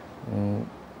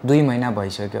 2 महिना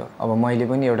भइसक्यो। अब मैले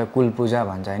पनि एउटा कुल पूजा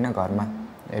भन्छ होइन घरमा,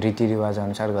 रीतिरिवाज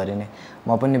अनुसार गरिने,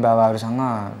 म पनि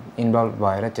बाबाहरूसँग इन्भल्भ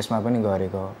भएर त्यसमा पनि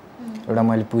गरेको, एउटा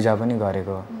मैले पूजा पनि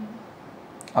गरेको।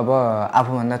 अब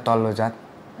आफूभन्दा तल्लो जात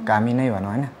कामी नै भनौँ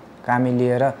होइन, कामी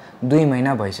लिएर 2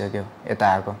 महिना भइसक्यो यता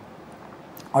आएको,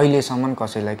 अहिलेसम्म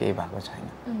कसैलाई केही भएको छैन।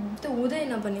 त्यो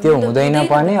हुँदैन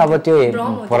पनि, अब त्यो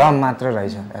भ्रम मात्र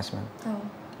रहेछ यसमा,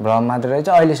 भ्रम मात्र रहेछ।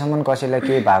 अहिलेसम्म कसैलाई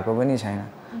केही भएको पनि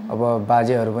छैन। अब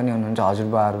बाजेहरू पनि हुनुहुन्छ,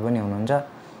 हजुरबाहरू पनि हुनुहुन्छ,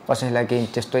 कसैलाई केही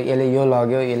त्यस्तो यसले यो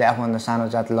लग्यो, यसले आफूभन्दा सानो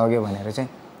जात लग्यो भनेर चाहिँ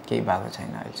केही भएको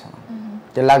छैन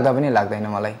अहिलेसम्म। त्यो लाग्दा पनि लाग्दैन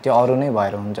मलाई, त्यो अरू नै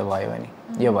भएर हुन्छ, भयो भने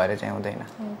यो भएर चाहिँ हुँदैन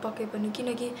पक्कै पनि।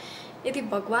 किनकि यदि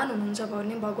भगवान हुनुहुन्छ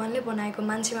भने भगवानले बनाएको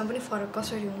मान्छेमा पनि फरक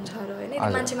कसरी हुन्छ र होइन,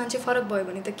 यदि मान्छे फरक भयो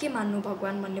भने त के मान्नु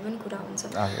भगवान भन्ने पनि कुरा हुन्छ।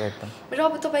 र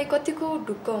अब तपाईँ कतिको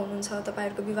ढुक्क हुनुहुन्छ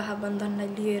तपाईँहरूको विवाह बन्धनलाई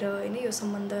लिएर होइन? यो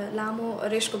सम्बन्ध लामो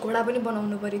रेसको घोडा पनि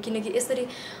बनाउनु पऱ्यो, किनकि यसरी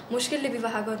मुस्किलले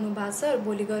विवाह गर्नु भएको छ,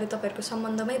 भोलि गएर तपाईँहरूको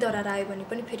सम्बन्धमै दरार आयो भने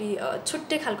पनि फेरि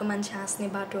छुट्टै खालको मान्छे हाँस्ने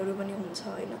बाटोहरू पनि हुन्छ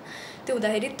होइन? त्यो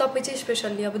हुँदाखेरि तपाईँ चाहिँ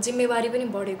स्पेसल्ली अब जिम्मेवारी पनि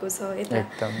बढेको छ यता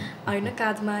होइन,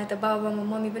 काँधमा यता बाबा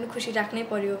मम्मी पनि खुसी राख्नै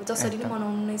पर्यो, जसरी जसरी नै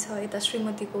मनाउनु नै छ यता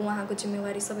श्रीमतीको उहाँको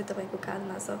जिम्मेवारी सबै तपाईँको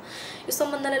काँधमा छ यो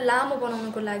सम्बन्धलाई लामो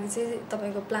बनाउनको लागि चाहिँ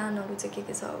तपाईँको प्लानहरू चाहिँ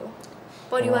के छ अब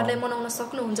परिवारलाई मनाउन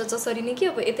सक्नुहुन्छ जसरी नै कि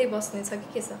अब यतै बस्ने छ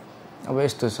के छ अब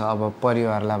यस्तो छ अब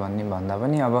परिवारलाई भन्दा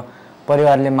पनि अब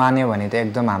परिवारले मान्यो भने त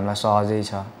एकदम हामीलाई सहजै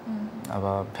छ अब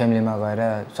फ्यामिलीमा गएर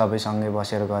सबैसँगै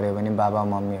बसेर गऱ्यो भने बाबा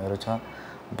मम्मीहरू छ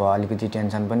अब अलिकति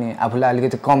टेन्सन पनि आफूलाई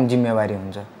अलिकति कम जिम्मेवारी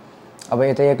हुन्छ अब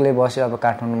यता एक्लै बस्यो अब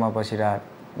काठमाडौँमा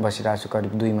बसिरहेको छु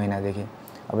करिब 2 महिनादेखि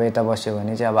अब यता बस्यो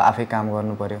भने चाहिँ अब आफै काम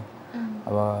गर्नु पर्यो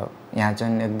अब यहाँ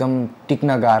चाहिँ एकदम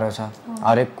टिक्न गाह्रो छ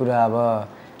हरेक कुरा अब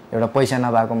एउटा पैसा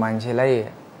नभएको मान्छेलाई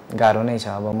गाह्रो नै छ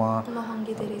अब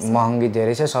महँगी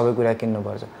धेरै छ सबै कुरा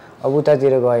किन्नुपर्छ अब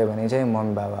उतातिर गयो भने चाहिँ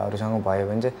मम्मी बाबाहरूसँग भयो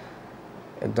भने चाहिँ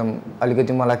एकदम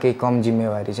अलिकति मलाई केही कम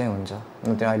जिम्मेवारी चाहिँ हुन्छ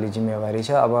नत्र अहिले जिम्मेवारी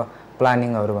छ अब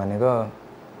प्लानिङहरू भनेको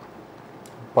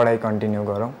पढाइ कन्टिन्यू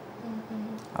गरौँ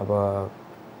अब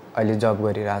अहिले जब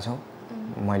गरिरहेछौँ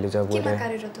मैले जब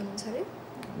कार्यरत हुनुहुन्छ रे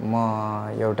म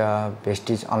एउटा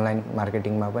भेस्टिज अनलाइन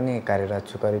मार्केटिङमा पनि कार्यरत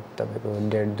छु करिब तपाईँको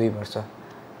 1.5-2 वर्ष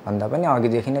भन्दा पनि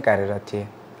अघिदेखि नै कार्यरत थिएँ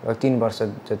र 3 वर्ष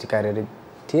जति कार्यरत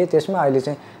थिएँ त्यसमा अहिले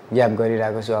चाहिँ ग्याप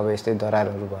गरिरहेको छु अब यस्तै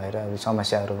दरारहरू भएर अब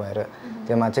समस्याहरू भएर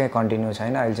त्यसमा चाहिँ कन्टिन्यू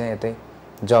छैन अहिले चाहिँ यतै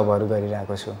जबहरू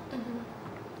गरिरहेको छु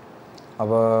अब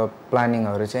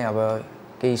प्लानिङहरू चाहिँ अब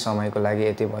केही समयको लागि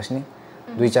यतै बस्ने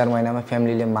 2-4 महिनामा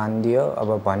फ्यामिलीले मानिदियो अब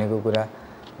भनेको कुरा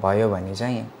भयो भने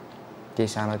चाहिँ केही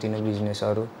सानोतिनो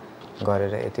बिजनेसहरू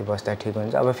गरेर यतै बस्दा ठिक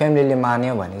हुन्छ अब फ्यामिलीले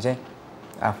मान्यो भने चाहिँ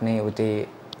आफ्नै उतै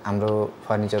हाम्रो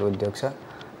फर्निचर उद्योग छ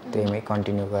त्यहीमै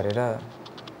कन्टिन्यू गरेर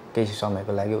केही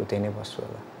समयको लागि उतै नै बस्छु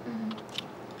होला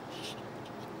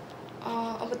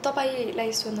अब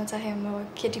तपाईँलाई सोध्न चाहे म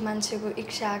केटी मान्छेको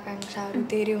इच्छा आकाङ्क्षाहरू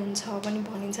धेरै हुन्छ पनि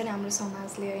भनिन्छ नि हाम्रो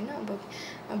समाजले होइन अब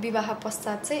विवाह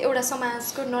पश्चात चाहिँ एउटा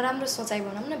समाजको नराम्रो सोचाइ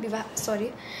भनौँ न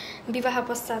विवाह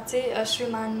पश्चात चाहिँ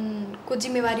श्रीमानको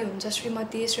जिम्मेवारी हुन्छ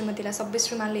श्रीमतीलाई सबै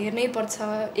श्रीमानले हेर्नै पर्छ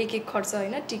एक खर्च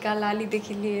होइन टिका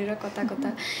लालीदेखि लिएर कता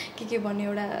के भन्ने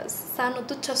एउटा सानो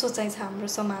तुच्छ सोचाइ छ हाम्रो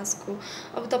समाजको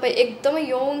अब तपाईँ एकदमै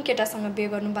यङ केटासँग बिहे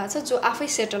गर्नु भएको छ जो आफै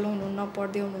सेटल हुनुहुन्न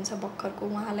पढ्दै हुनुहुन्छ भर्खरको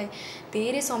उहाँलाई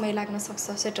धेरै समय लाग्न सक्छ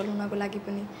सेटल हुनको लागि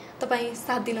पनि तपाईँ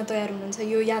साथ दिन तयार हुनुहुन्छ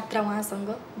यो यात्रा उहाँसँग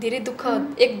धेरै दुःख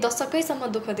 1 दशकैसम्म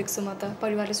दुःख देख्छु म त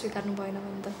परिवारले स्वीकार्नु भएन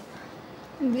भने त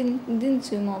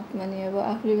दिन्छु म पनि अब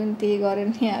आफूले पनि त्यही गरेर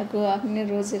नि आएको आफ्नै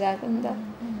रोजेर आएको नि त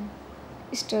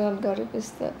स्ट्रगल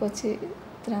गरेपछि त पछि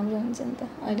राम्रो हुन्छ नि त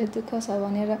अहिले दुःख छ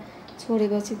भनेर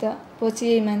छोडेपछि त पछि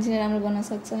यही मान्छे नै राम्रो बन्न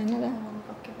सक्छ होइन र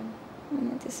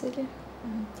अनि त्यसैले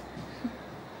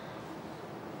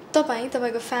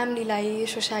तपाईँको फ्यामिलीलाई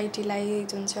सोसाइटीलाई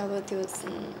जुन चाहिँ अब त्यो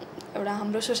एउटा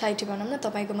हाम्रो सोसाइटी भनौँ न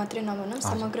तपाईँको मात्रै नभनौँ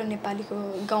समग्र नेपालीको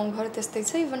गाउँघर त्यस्तै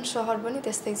छ इभन सहर पनि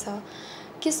त्यस्तै छ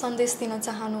के सन्देश दिन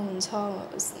चाहनुहुन्छ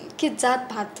के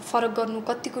जातभात फरक गर्नु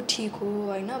कतिको ठिक हो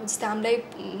होइन जस्तै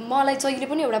मलाई जहिले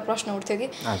पनि एउटा प्रश्न उठ्थ्यो कि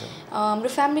हाम्रो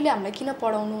फ्यामिलीले हामीलाई किन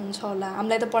पढाउनुहुन्छ होला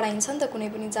हामीलाई त पढाइन्छ नि त कुनै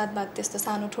पनि जातभात त्यस्तो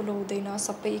सानो ठुलो हुँदैन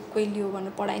सबै इक्वेली हो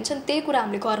भनेर पढाइन्छ नि त्यही कुरा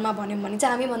हामीले घरमा भन्यौँ भने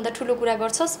चाहिँ हामीभन्दा ठुलो कुरा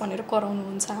गर्छस् भनेर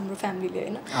कराउनुहुन्छ हाम्रो फ्यामिलीले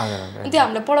होइन त्यो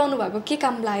हामीलाई पढाउनु भएको के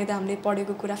काम लाग्यो त हामीले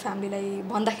पढेको कुरा फ्यामिलीलाई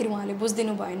भन्दाखेरि उहाँले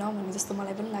बुझिदिनु भएन भन्ने जस्तो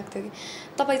मलाई पनि लाग्थ्यो कि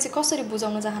तपाईँ चाहिँ कसरी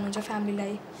बुझाउन चाहनुहुन्छ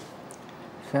फ्यामिलीलाई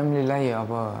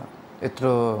अब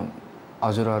यत्रो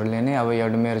हजुरहरूले नै अब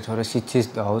एउटा मेरो छोरो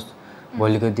शिक्षित होस्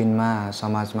भोलिको दिनमा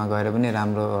समाजमा गएर पनि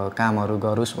राम्रो कामहरू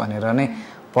गरोस् भनेर नै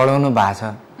पढाउनु भएको छ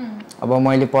अब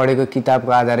मैले पढेको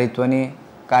किताबको आधारित पनि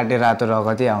काटे रातो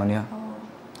रगतै आउने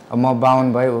अब म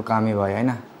 52 भयो ऊ कामी भयो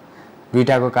होइन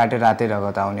दुईटाको काटे रातै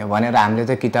रगत आउने भनेर हामीले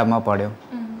त किताबमा पढ्यौँ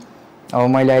अब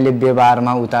मैले अहिले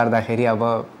व्यवहारमा उतार्दाखेरि अब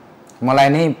मलाई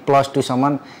नै +2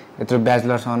 सम्म यत्रो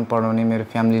ब्याचलरसम्म पढाउने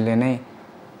मेरो फ्यामिलीले नै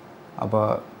अब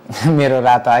मेरो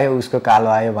रातो आयो उसको कालो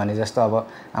आयो भने जस्तो अब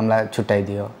हामीलाई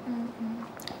छुट्याइदियो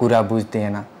कुरा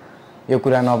बुझ्दैन यो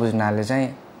कुरा नबुझ्नाले चाहिँ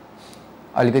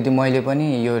अलिकति मैले पनि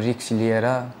यो रिस्क लिएर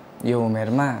यो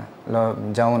उमेरमा ल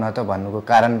जाउँ न त भन्नुको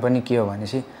कारण पनि के हो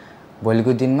भनेपछि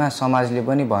भोलिको दिनमा समाजले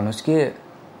पनि भन्नुस् कि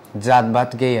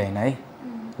जातभात केही होइन है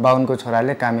बाहुनको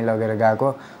छोराले कामी लगेर गएको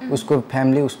उसको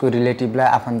फ्यामिली उसको रिलेटिभलाई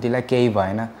आफन्तीलाई केही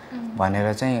भएन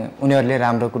भनेर चाहिँ उनीहरूले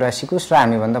राम्रो कुरा सिकोस् र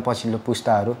हामीभन्दा पछिल्लो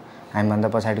पुस्ताहरू हामीभन्दा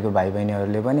पछाडिको भाइ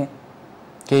बहिनीहरूले पनि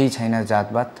केही छैन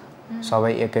जातभात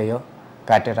सबै एकै हो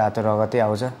काटे रातो रगतै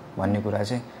आउँछ भन्ने कुरा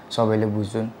चाहिँ सबैले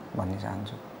बुझ्छन् भन्ने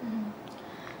चाहन्छु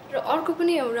र अर्को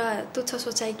पनि एउटा तुच्छ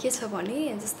सोचाइ के छ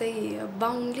भने जस्तै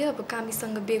बाहुनले अब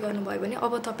कामीसँग बिहे गर्नुभयो भने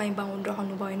अब तपाईँ बाहुन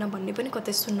रहनु भएन भन्ने पनि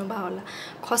कतै सुन्नुभयो होला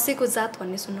खसेको जात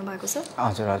भन्ने सुन्नुभएको छ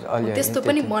हजुर हजुर अलि त्यस्तो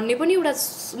पनि भन्ने पनि एउटा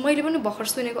मैले पनि भर्खर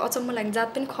सुनेको अचम्म लाग्ने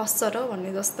जात पनि खस्छ र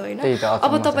भन्ने जस्तो होइन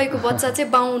अब तपाईँको बच्चा चाहिँ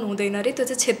बाहुन हुँदैन रे त्यो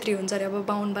चाहिँ छेत्री हुन्छ अरे अब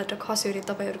बाहुनबाट खस्यो अरे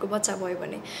तपाईँहरूको बच्चा भयो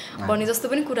भने भन्ने जस्तो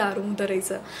पनि कुराहरू हुँदो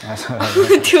रहेछ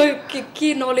त्यो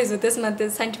के नलेज हो त्यसमा त्यो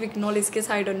साइन्टिफिक नलेज के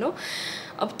छ आई डोन्ट नो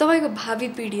अब तपाईँको भावी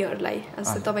पिँढीहरूलाई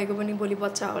जस्तै तपाईँको पनि भोलि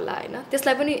बच्चा होला होइन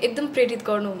त्यसलाई पनि एकदम प्रेरित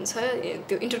गर्नुहुन्छ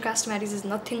त्यो इन्टरकास्ट म्यारेज इज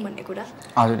नथिङ भन्ने कुरा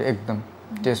हजुर एकदम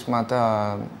त्यसमा त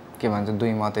के भन्छ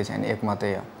दुई मात्रै छैन एक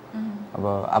मात्रै हो अब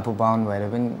आफू बाहुन भएर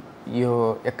पनि यो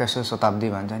 21औं शताब्दी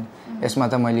भन्छ नि यसमा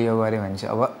त मैले यो गरेँ भने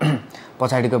चाहिँ अब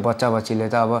पछाडिको बच्चा बच्चीले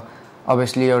त अब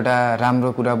अभियसली एउटा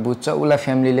राम्रो कुरा बुझ्छ उसलाई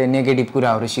फ्यामिलीले नेगेटिभ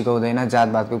कुराहरू सिकाउँदैन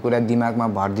जातभातको कुरा दिमागमा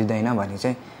भर दिँदैन भने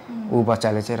चाहिँ ऊ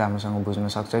बच्चाले चाहिँ राम्रोसँग बुझ्न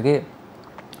सक्छ कि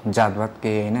जातभात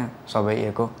केही होइन सबै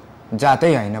एक हो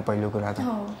जातै होइन पहिलो कुरा त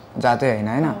जातै होइन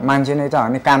होइन मान्छे नै त हो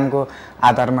नि कामको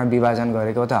आधारमा विभाजन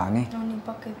गरेको त हो नि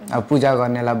अब पूजा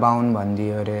गर्नेलाई बाहुन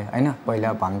भनिदियो अरे होइन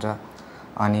पहिला भन्छ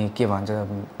अनि के भन्छ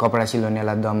कपडा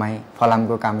सिलाउनेलाई दमाई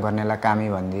फलामको काम गर्नेलाई कामी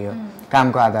भनिदियो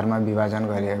कामको आधारमा विभाजन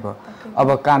गरिएको अब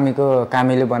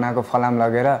कामीले बनाएको फलाम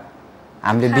लगेर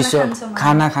हामीले विश्व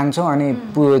खाना खान्छौँ अनि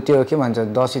त्यो के भन्छ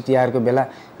दसैँ तिहारको बेला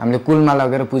हामीले कुलमा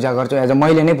लगेर पूजा गर्छौँ एज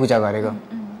मैले नै पूजा गरेको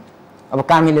अब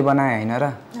कामीले बनाए होइन र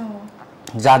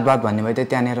जातभात भन्ने भए त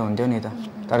त्यहाँनिर हुन्थ्यो नि त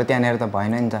तर त्यहाँनिर त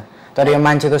भएन नि त तर यो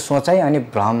मान्छेको सोचाइ अनि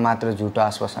भ्रम मात्र झुटो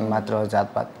आश्वासन मात्र हो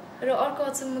जातभात र अर्को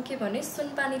अचम्म के भने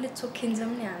सुनपानीले चोखिन्छौँ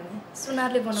नि हामी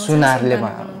सुनारले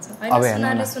बनाउँछ अब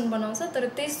सुनारले सुन बनाउँछ तर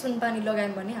त्यही सुनपानी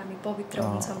लगायौँ भने हामी पवित्र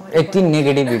हुन्छौँ यति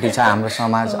नेगेटिभिटी छ हाम्रो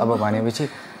समाज अब भनेपछि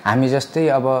हामी जस्तै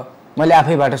अब मैले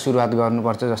आफैबाट सुरुवात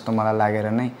गर्नुपर्छ जस्तो मलाई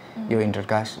लागेर नै यो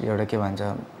इन्टरकास्ट एउटा के भन्छ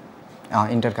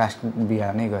इन्टरकास्ट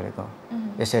बिहा नै गरेको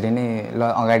यसरी नै ल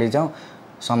अगाडि जाउँ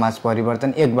समाज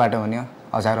परिवर्तन एकबाट हुने हो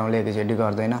हजारौँले एकैचोटि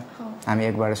गर्दैन हामी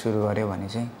एकबाट सुरु गऱ्यो भने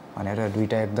चाहिँ भनेर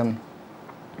दुईटा एकदम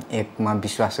एकमा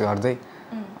विश्वास गर्दै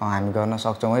हामी गर्न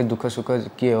सक्छौँ है दुःख सुख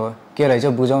के हो के रहेछ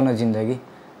बुझाउँ न जिन्दगी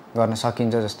गर्न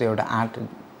सकिन्छ जस्तो एउटा आँट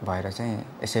भएर चाहिँ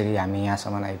यसरी हामी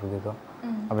यहाँसम्म आइपुगेको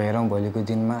अब हेरौँ भोलिको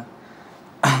दिनमा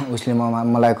उसले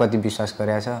मलाई कति विश्वास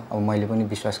गरेको छ अब मैले पनि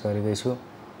विश्वास गरेकै छु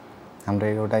हाम्रो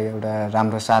एउटा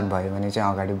राम्रो साथ भयो भने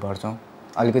चाहिँ अगाडि बढ्छौँ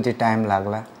अलिकति टाइम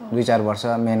लाग्ला 2-4 वर्ष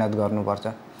मेहनत गर्नुपर्छ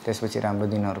त्यसपछि राम्रो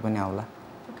दिनहरू पनि आउला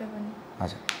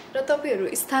हजुर र तपाईँहरू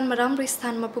स्थानमा राम्रो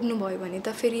स्थानमा पुग्नुभयो भने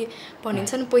त फेरि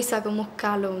भनिन्छ नि पैसाको मुख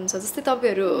कालो हुन्छ जस्तै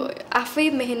तपाईँहरू आफै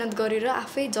मेहनत गरेर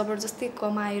आफै जबरजस्ती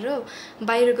कमाएर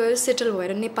बाहिर गएर सेटल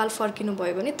भएर नेपाल फर्किनु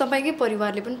भयो भने तपाईँकै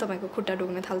परिवारले पनि तपाईँको खुट्टा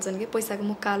ढोग्न थाल्छन् कि पैसाको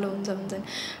मुख कालो हुन्छ भन्छन्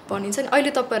भनिन्छ नि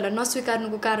अहिले तपाईँहरूलाई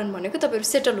नस्वीकार्नुको कारण भनेको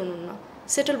तपाईँहरू सेटल हुनुहुन्न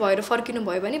सेटल भएर फर्किनु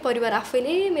भयो भने परिवार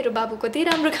आफैले मेरो बाबु कति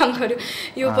राम्रो काम गर्यो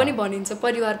यो पनि भनिन्छ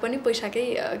परिवार पनि पैसाकै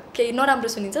केही नराम्रो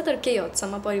सुनिन्छ तर केही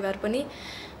हदसम्म परिवार पनि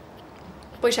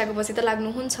पैसाको पछि त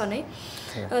लाग्नुहुन्छ नै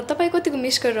तपाईँ कतिको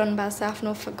मिस गरिरहनु भएको छ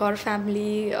आफ्नो घर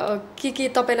फ्यामिली के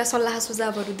तपाईँलाई सल्लाह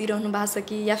सुझावहरू दिइरहनु भएको छ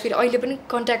कि या फिर अहिले पनि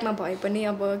कन्ट्याक्टमा भए पनि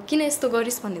अब किन यस्तो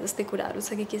गरिस् भन्ने जस्तै कुराहरू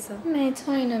छ कि के छ नै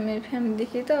छैन मेरो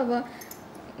फ्यामिलीदेखि त अब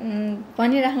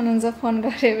भनिराख्नुहुन्छ फोन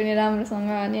गरे पनि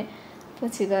राम्रोसँग अनि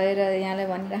पछि गएर यहाँलाई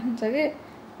भनिराख्नुहुन्छ कि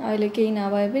अहिले केही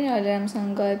नभए पनि अहिले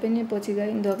राम्रोसँग गए पनि पछि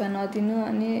गइ धोका नदिनु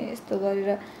अनि यस्तो गरेर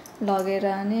लगेर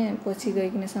अनि पछि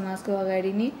गइकन समाजको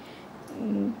अगाडि नि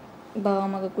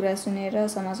बाबाआमाको कुरा सुनेर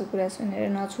समाजको कुरा सुनेर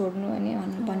नछोड्नु अनि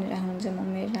भनिराख्नुहुन्छ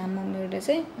मम्मीहरूले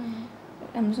चाहिँ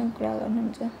राम्रोसँग कुरा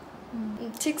गर्नुहुन्छ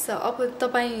ठिक छ अब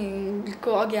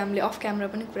तपाईँको अघि हामीले अफ क्यामेरा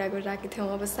पनि कुरा गरिरहेको थियौँ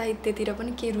अब साहित्यतिर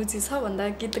पनि के रुचि छ भन्दा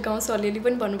गीत गाउँछ अलिअलि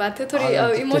पनि भन्नुभएको थियो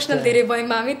थोरै इमोसनल धेरै भयौँ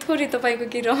हामी थोरै तपाईँको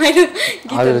के रमाइलो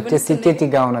गीतहरू त्यति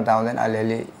गाउन त आउँदैन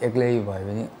अलिअलि एक्लै भयो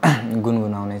भने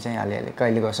गुनगुनाउने चाहिँ अलिअलि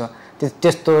कहिले कसो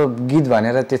त्यस्तो गीत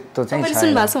भनेर त्यस्तो चाहिँ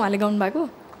सुन्नुभएको छ उहाँले गाउनु भएको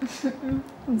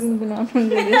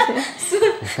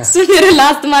सुनेर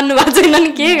लास्ट मान्नु भएको छैन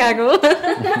नि के गाएको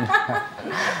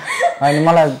होइन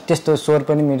मलाई त्यस्तो स्वर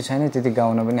पनि मेरो छैन त्यति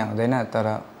गाउन पनि आउँदैन तर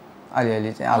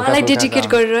अलिअलि चाहिँ मलाई डेडिकेट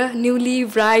गरेर न्युली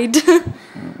ब्राइड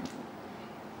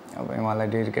अब मलाई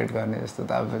डेडिकेट गर्ने जस्तो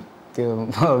त अब त्यो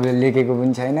लेखेको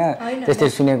पनि छैन त्यस्तै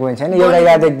सुनेको पनि छैन एउटा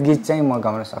यादक गीत चाहिँ म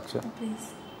गाउन सक्छु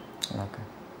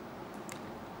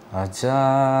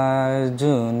हजार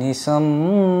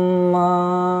जुनीसम्म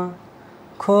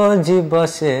खोजी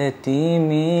बसे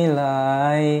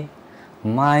तिमीलाई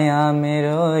माया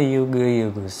मेरो युग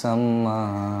युगसम्म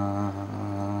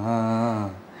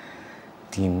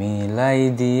तिमीलाई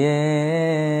दिए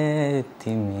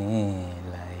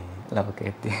तिमीलाई ल ओके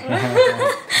यति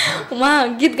उहाँ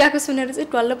गीत गाएको सुनेर चाहिँ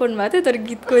टल्ल पर्नु भएको थियो तर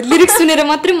गीतको लिरिक्स सुनेर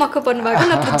मात्रै मक्क पर्नु भएको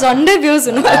नत्र झन्डै बेहोस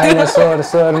हुनु भएको थियो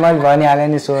स्वर मैले भनिहालेँ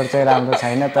नि स्वर चाहिँ राम्रो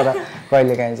छैन तर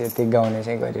कहिलेकाहीँ चाहिँ यति गाउने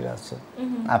चाहिँ गरिरहेको छु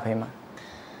आफैमा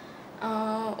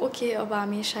ओके अब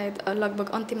हामी सायद लगभग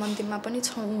अन्तिममा पनि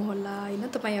छौँ होला होइन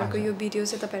तपाईँहरूको यो भिडियो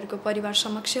चाहिँ तपाईँहरूको परिवार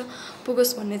समक्ष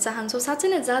पुगोस् भन्ने चाहन्छौँ साँच्चै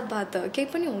नै जातभात केही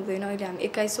पनि हुँदैन अहिले हामी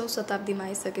 21औं शताब्दीमा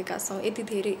आइसकेका छौँ यति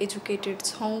धेरै एजुकेटेड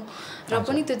छौँ र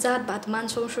पनि त्यो जातभात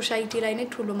मान्छौँ सोसाइटीलाई नै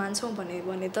ठुलो मान्छौँ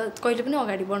भने त कहिले पनि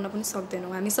अगाडि बढ्न पनि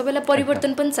सक्दैनौँ हामी सबैलाई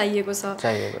परिवर्तन पनि चाहिएको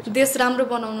छ देश राम्रो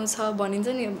बनाउनु छ भनिन्छ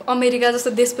नि अमेरिका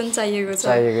जस्तो देश पनि चाहिएको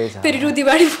छ फेरि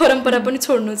रूढिवादी परम्परा पनि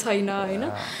छोड्नु छैन होइन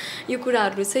यो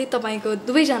कुराहरू चाहिँ तपाईँको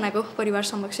दुवैजनाको परिवार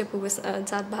समक्ष पुगोस्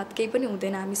जातभात केही पनि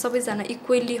हुँदैन हामी सबैजना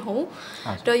इक्वेली हौँ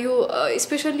र यो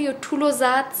स्पेसल्ली यो ठुलो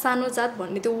जात सानो जात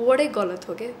भन्ने त्यो वर्डै गलत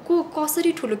हो क्या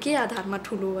कसरी ठुलो के आधारमा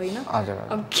ठुलो होइन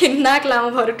अब के नाक लामो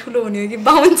भएर ठुलो हुने हो कि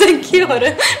बाहुन चाहिँ के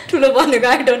भएर ठुलो भनेको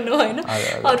आई डोन्ट नो होइन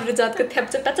अरू जातको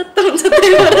थ्याप्चा प्याचत्त हुन्छ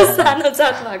त्यही भएर सानो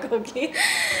जात भएको हो कि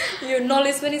यो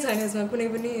नलेज पनि छैन यसमा कुनै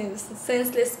पनि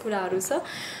सेन्सलेस कुराहरू छ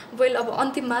वेल अब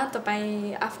अन्तिममा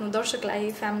तपाईँ आफ्नो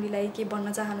दर्शकलाई फ्यामिलीलाई के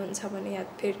भन्न चाहनुहुन्छ भने या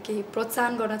फेरि केही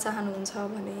प्रोत्साहन गर्न चाहनुहुन्छ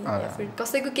भने या फेरि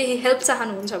कसैको केही हेल्प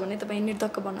चाहनुहुन्छ भने तपाईँ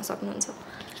निर्धक्क बन्न सक्नुहुन्छ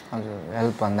हजुर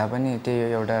हेल्प भन्दा पनि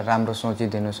त्यही एउटा राम्रो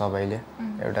सोचिदिनु सबैले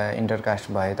एउटा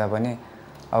इन्टरकास्ट भए तापनि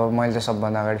अब मैले त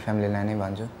सबभन्दा अगाडि फ्यामिलीलाई नै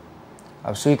भन्छु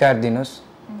अब स्वीकार दिनुहोस्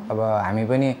अब हामी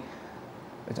पनि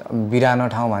बिरानो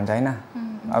ठाउँ भन्छ होइन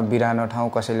अब बिरानो ठाउँ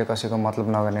कसैले कसैको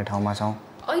मतलब नगर्ने ठाउँमा छौँ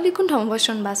अहिले कुन ठाउँमा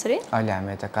बसिरहनु भएको छ रे अहिले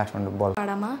हामी यता काठमाडौँ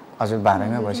भाडामा हजुर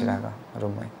भाडामै बसिरहेको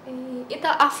रुममै यता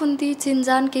आफन्ती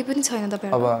चिन्जान केही पनि छैन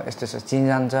तपाईँ अब यस्तो छ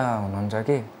चिन्जान चाहिँ हुनुहुन्छ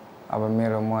कि अब म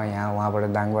यहाँ उहाँबाट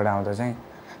दाङबाट आउँदा चाहिँ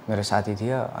मेरो साथी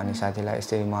थियो अनि साथीलाई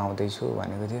यसरी म आउँदैछु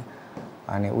भनेको थियो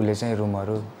अनि उसले चाहिँ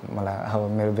रुमहरू मलाई अब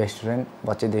मेरो बेस्ट फ्रेन्ड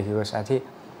बच्चैदेखिको साथी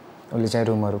उसले चाहिँ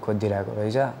रुमहरू खोजिदिरहेको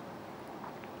रहेछ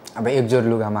अब एकजोर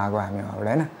लुगामा आएको हामी उहाँबाट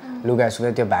होइन लुगा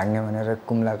सुगा त्यो भाग्ने भनेर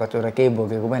कुम्ला कचौरा केही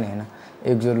बोकेको पनि होइन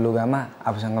एकजोर लुगामा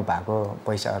आफूसँग भएको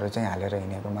पैसाहरू चाहिँ हालेर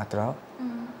हिँडेको मात्र हो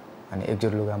अनि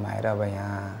एकजोर लुगामा आएर अब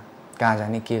यहाँ कहाँ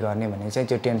जाने के गर्ने भन्ने चाहिँ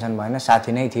त्यो टेन्सन भएन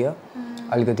साथी नै थियो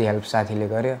अलिकति हेल्प साथीले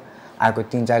गर्यो आएको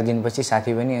 3-4 दिनपछि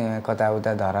साथी पनि कता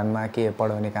उता धरानमा के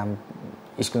पढाउने काम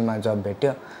स्कुलमा जब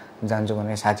भेट्यो जान्छु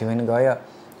भने साथी पनि गयो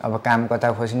अब काम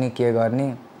कता खोज्ने के गर्ने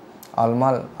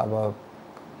अलमल अब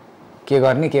के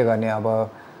गर्ने अब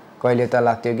कहिले त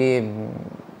लाग्थ्यो कि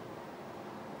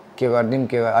के गरिदिउँ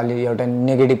के अलि एउटा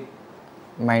नेगेटिभ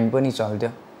माइन्ड पनि चल्थ्यो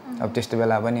अब त्यस्तो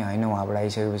बेला पनि होइन उहाँबाट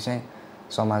आइसकेपछि चाहिँ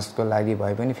समाजको लागि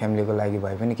भए पनि फ्यामिलीको लागि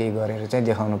भए पनि केही गरेर चाहिँ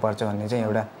देखाउनु पर्छ भन्ने चाहिँ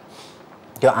एउटा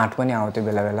त्यो आँट पनि आउँथ्यो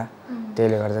बेला बेला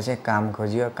त्यसले गर्दा चाहिँ काम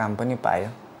खोजियो काम पनि पायो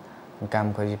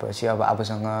काम खोजेपछि अब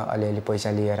आफूसँग अलिअलि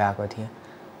पैसा लिएर आएको थिएँ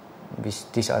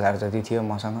 20-30 हजार जति थियो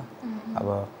मसँग अब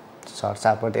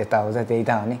सरसापट यता आउँछ त्यही त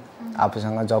हो नि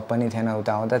आफूसँग जब पनि थिएन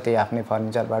उता आउँदा त्यही आफ्नै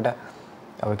फर्निचरबाट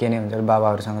अब के नै हुन्छ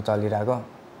बाबाहरूसँग चलिरहेको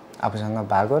आफूसँग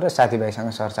भएको र साथीभाइसँग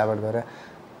सरसापट गरेर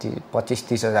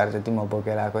 25-30 हजार जति म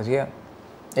बोकेर आएको थिएँ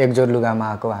एकजोर लुगामा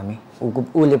आएको हामी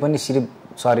उसले पनि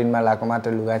सिर्फ शरीरमा लगाएको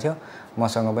मात्र लुगा थियो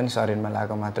मसँग पनि शरीरमा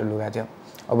लगाएको मात्र लुगा थियो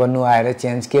अब नुहाएर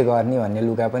चेन्ज के गर्ने भन्ने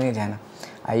लुगा पनि थिएन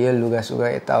यो लुगा सुगा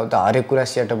यताउता हरेक कुरा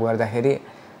सेटअप गर्दाखेरि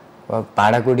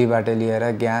भाडाकुडीबाट लिएर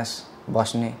ग्यास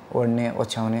बस्ने ओढ्ने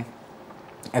ओछ्याउने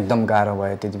एकदम गाह्रो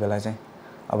भयो त्यति बेला चाहिँ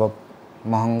अब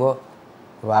महँगो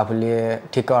अब आफूले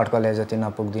ठिक्क अड्कले जति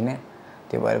नपुग्दिने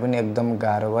त्यो भएर पनि एकदम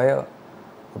गाह्रो भयो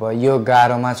अब यो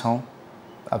गाह्रोमा छौँ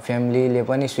अब फ्यामिलीले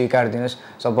पनि स्वीकार दिनुहोस्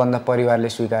सबभन्दा परिवारले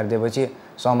स्वीकार दिएपछि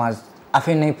समाज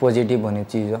आफै नै पोजिटिभ हुने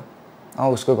चिज हो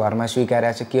उसको घरमा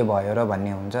स्वीकारेको छ के भयो र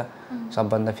भन्ने हुन्छ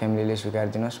सबभन्दा फ्यामिलीले स्वीकार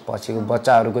दिनुहोस् पछिको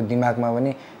बच्चाहरूको दिमागमा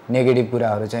पनि नेगेटिभ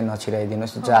कुराहरू चाहिँ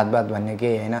नछिराइदिनुहोस् जातभात भन्ने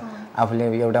केही होइन आफूले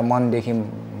एउटा मनदेखि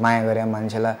माया गरे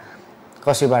मान्छेलाई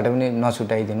कसैबाट पनि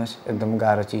नछुटाइदिनुहोस् एकदम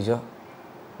गाह्रो चिज हो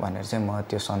भनेर चाहिँ म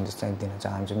त्यो सन्देश चाहिँ दिन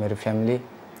चाहन्छु मेरो फ्यामिली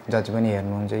जति पनि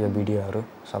हेर्नुहुन्छ यो भिडियोहरू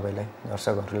सबैलाई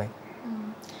दर्शकहरूलाई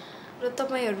र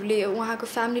तपाईँहरूले उहाँको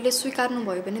फ्यामिलीले स्वीकार्नु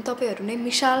भयो भने तपाईँहरू नै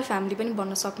मिसाल फ्यामिली पनि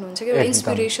बन्न सक्नुहुन्छ कि एउटा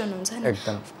इन्सपिरेसन हुन्छ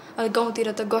होइन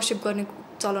गाउँतिर त गसिप गर्ने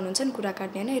चलन हुन्छ नि कुरा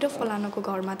काट्ने होइन हेर फलानाको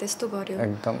घरमा त्यस्तो गर्यो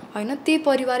होइन त्यही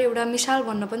परिवार एउटा मिसाल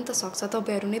बन्न पनि त सक्छ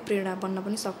तपाईँहरू नै प्रेरणा बन्न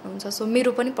पनि सक्नुहुन्छ सो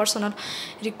मेरो पनि पर्सनल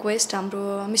रिक्वेस्ट हाम्रो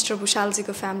मिस्टर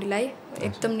भुसालजीको फ्यामिलीलाई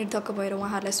एकदम निर्धक्क भएर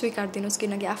उहाँहरूलाई स्वीकार दिनुहोस्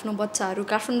किनकि आफ्नो बच्चाहरू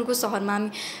काठमाडौँको सहरमा हामी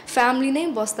फ्यामिली नै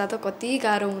बस्दा त कति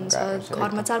गाह्रो हुन्छ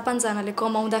घरमा 4-5 जनाले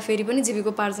कमाउँदा फेरि पनि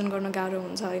जीविकोपार्जन गर्न गाह्रो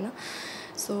हुन्छ होइन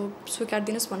सो स्वीकार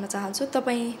दिनुहोस् भन्न चाहन्छु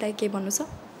तपाईँलाई के भन्नु छ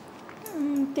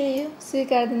त्यही हो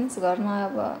स्वीकार दिनुहोस् घरमा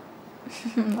अब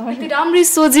यति राम्रै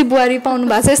सोझी बुहारी पाउनु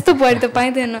भएको छ यस्तो बुहारी त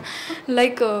पाइँदैन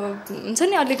लाइक हुन्छ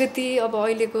नि अलिकति अब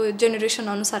अहिलेको जेनेरेसन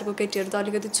अनुसारको केटीहरू त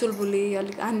अलिकति चुलबुली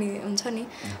अलिक हामी हुन्छ नि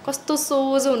कस्तो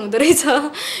सोझो हुनुहुँदो रहेछ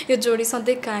यो जोडी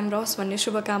सधैँ कायम रहोस् भन्ने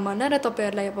शुभकामना र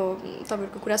तपाईँहरूलाई अब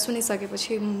तपाईँहरूको कुरा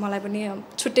सुनिसकेपछि मलाई पनि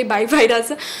छुट्टै भाइ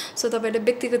भइरहेछ सो तपाईँहरूले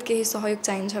व्यक्तिगत केही सहयोग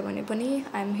चाहिन्छ भने पनि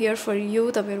I am here for you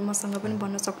तपाईँहरू मसँग पनि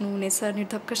भन्न सक्नुहुनेछ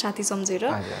निर्धक्क साथी सम्झेर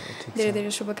धेरै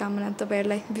धेरै शुभकामना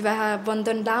तपाईँहरूलाई विवाह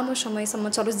बन्धन लामो समयसम्म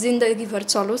चलोस् जिन्दगीभर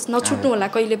चलोस् नछुट्नु होला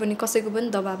कहिले पनि कसैको पनि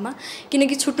दबाबमा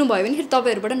किनकि छुट्नु भयो भने फेरि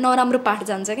तपाईँहरूबाट नराम्रो पाठ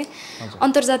जान्छ क्या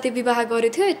अन्तर्जातीय विवाह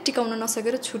गरेको थियो टिकाउन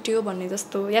नसकेर छुट्यो भन्ने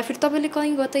जस्तो या फेरि तपाईँले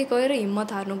कहीँ कतै गएर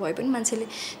हिम्मत हार्नु भयो पनि मान्छेले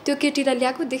त्यो केटीलाई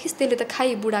ल्याएको देखिस् त्यसले त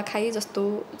खाइ बुढा खाइ जस्तो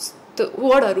त्यो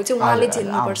वर्डहरू चाहिँ उहाँले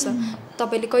झेल्नुपर्छ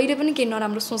तपाईँले कहिले पनि केही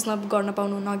नराम्रो सोच्न गर्न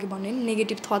पाउनुहुन्न अघि भन्ने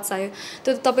नेगेटिभ थट्स आयो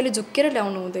त्यो तपाईँले झुक्केर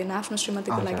ल्याउनु हुँदैन आफ्नो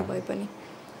श्रीमतीको लागि भए पनि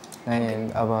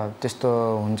अब त्यस्तो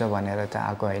हुन्छ भनेर त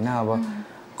आएको होइन अब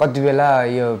कति बेला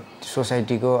यो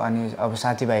सोसाइटीको अनि अब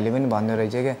साथीभाइले पनि भन्दो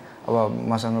रहेछ क्या अब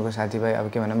मसँगको साथीभाइ अब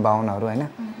के भनौँ बाहुनहरू होइन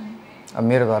अब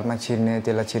मेरो घरमा छिर्ने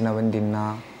त्यसलाई छिर्न पनि दिन्न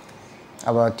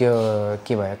अब त्यो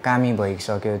के भयो कामी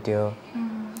भइसक्यो त्यो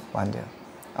भन्थ्यो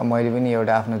अब मैले पनि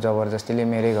एउटा आफ्नो जबरजस्तीले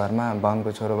मेरै घरमा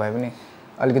बाहुनको छोरो भए पनि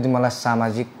अलिकति मलाई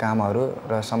सामाजिक कामहरू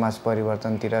र समाज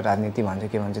परिवर्तनतिर राजनीति भन्छ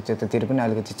के भन्छ त्यतातिर पनि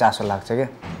अलिकति चासो लाग्छ क्या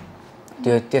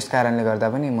त्यो त्यस कारणले गर्दा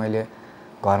पनि मैले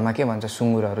घरमा के भन्छ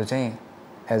सुँगुरहरू चाहिँ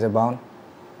एज अ बाहुन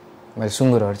मैले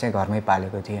सुँगुरहरू चाहिँ घरमै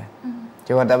पालेको थिएँ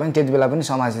त्यो गर्दा पनि त्यति बेला पनि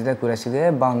समाजले कुरा सिधै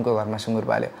बाहुनको घरमा सुँगुर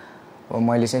पाल्यो अब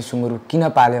मैले चाहिँ सुँगुर किन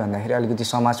पालेँ भन्दाखेरि अलिकति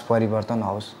समाज परिवर्तन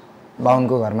होस्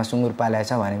बाहुनको घरमा सुँगुर पालेको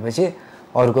छ भनेपछि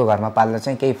अरूको घरमा पाल्दा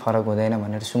चाहिँ केही फरक हुँदैन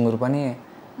भनेर सुँगुर पनि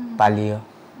पालियो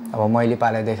अब मैले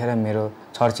पाले देखेर मेरो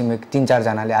छरछिमेक 3-4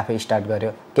 जनाले आफै स्टार्ट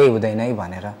गर्यो केही हुँदैन है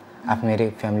भनेर मेरै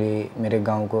फ्यामिली मेरो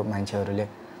गाउँको मान्छेहरूले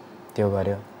त्यो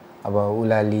गर्यो अब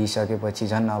उसलाई लिइसकेपछि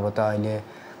झन् अब त अहिले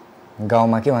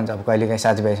गाउँमा के भन्छ अब कहिलेकाहीँ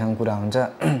साथीभाइसँग कुरा हुन्छ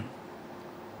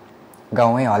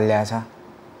गाउँमै हल्ल्या छ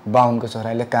बाहुनको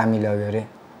छोराले कामी लग्यो अरे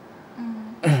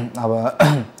अब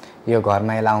यो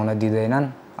घरमा यसलाई आउन दिँदैनन्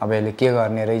अब यसले के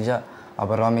गर्ने रहेछ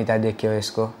अब रमिता देख्यो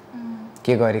यसको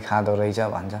के गरी खाँदो रहेछ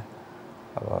भन्छ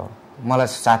अब मलाई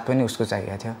साथ पनि उसको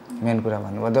चाहिएको थियो मेन कुरा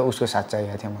भन्नुपर्दा उसको साथ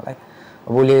चाहिएको थियो मलाई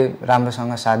अब उसले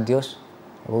राम्रोसँग साथ दियोस्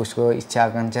अब उसको इच्छा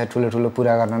आकाङ्क्षा ठुलो ठुलो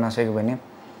पुरा गर्न नसक्यो भने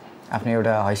आफ्नो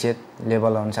एउटा हैसियत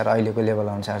लेभल अनुसार अहिलेको लेभल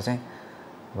अनुसार चाहिँ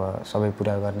अब सबै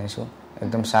पुरा गर्नेछु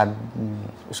एकदम साथ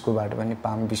उसकोबाट पनि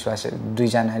पाम विश्वास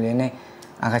दुईजनाले नै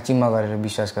आँखा चिम्म गरेर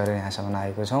विश्वास गरेर यहाँसम्म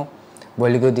आएको छौँ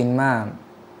भोलिको दिनमा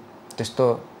त्यस्तो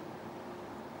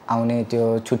आउने त्यो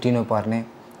छुट्टिनु पर्ने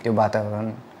त्यो वातावरण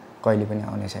कहिले पनि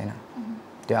आउने छैन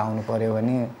त्यो आउनु पर्यो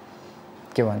भने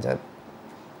के भन्छ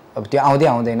अब त्यो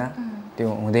आउँदैन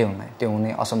त्यो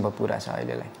हुने असम्भव कुरा छ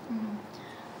अहिलेलाई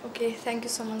okay thank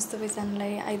you so much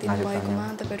तपाईँजनालाई आइदिनु भएकोमा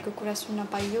तपाईँहरूको कुरा सुन्न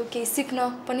पाइयो केही सिक्न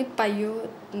पनि पाइयो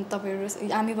तपाईँहरू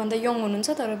हामीभन्दा यङ हुनुहुन्छ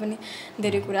तर पनि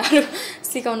धेरै कुराहरू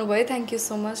सिकाउनु भयो थ्याङ्क यू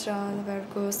सो मच र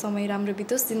तपाईँहरूको समय राम्रो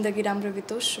बितोस् जिन्दगी राम्रो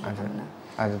बितोस् शुभकामना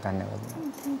हजुर धन्यवाद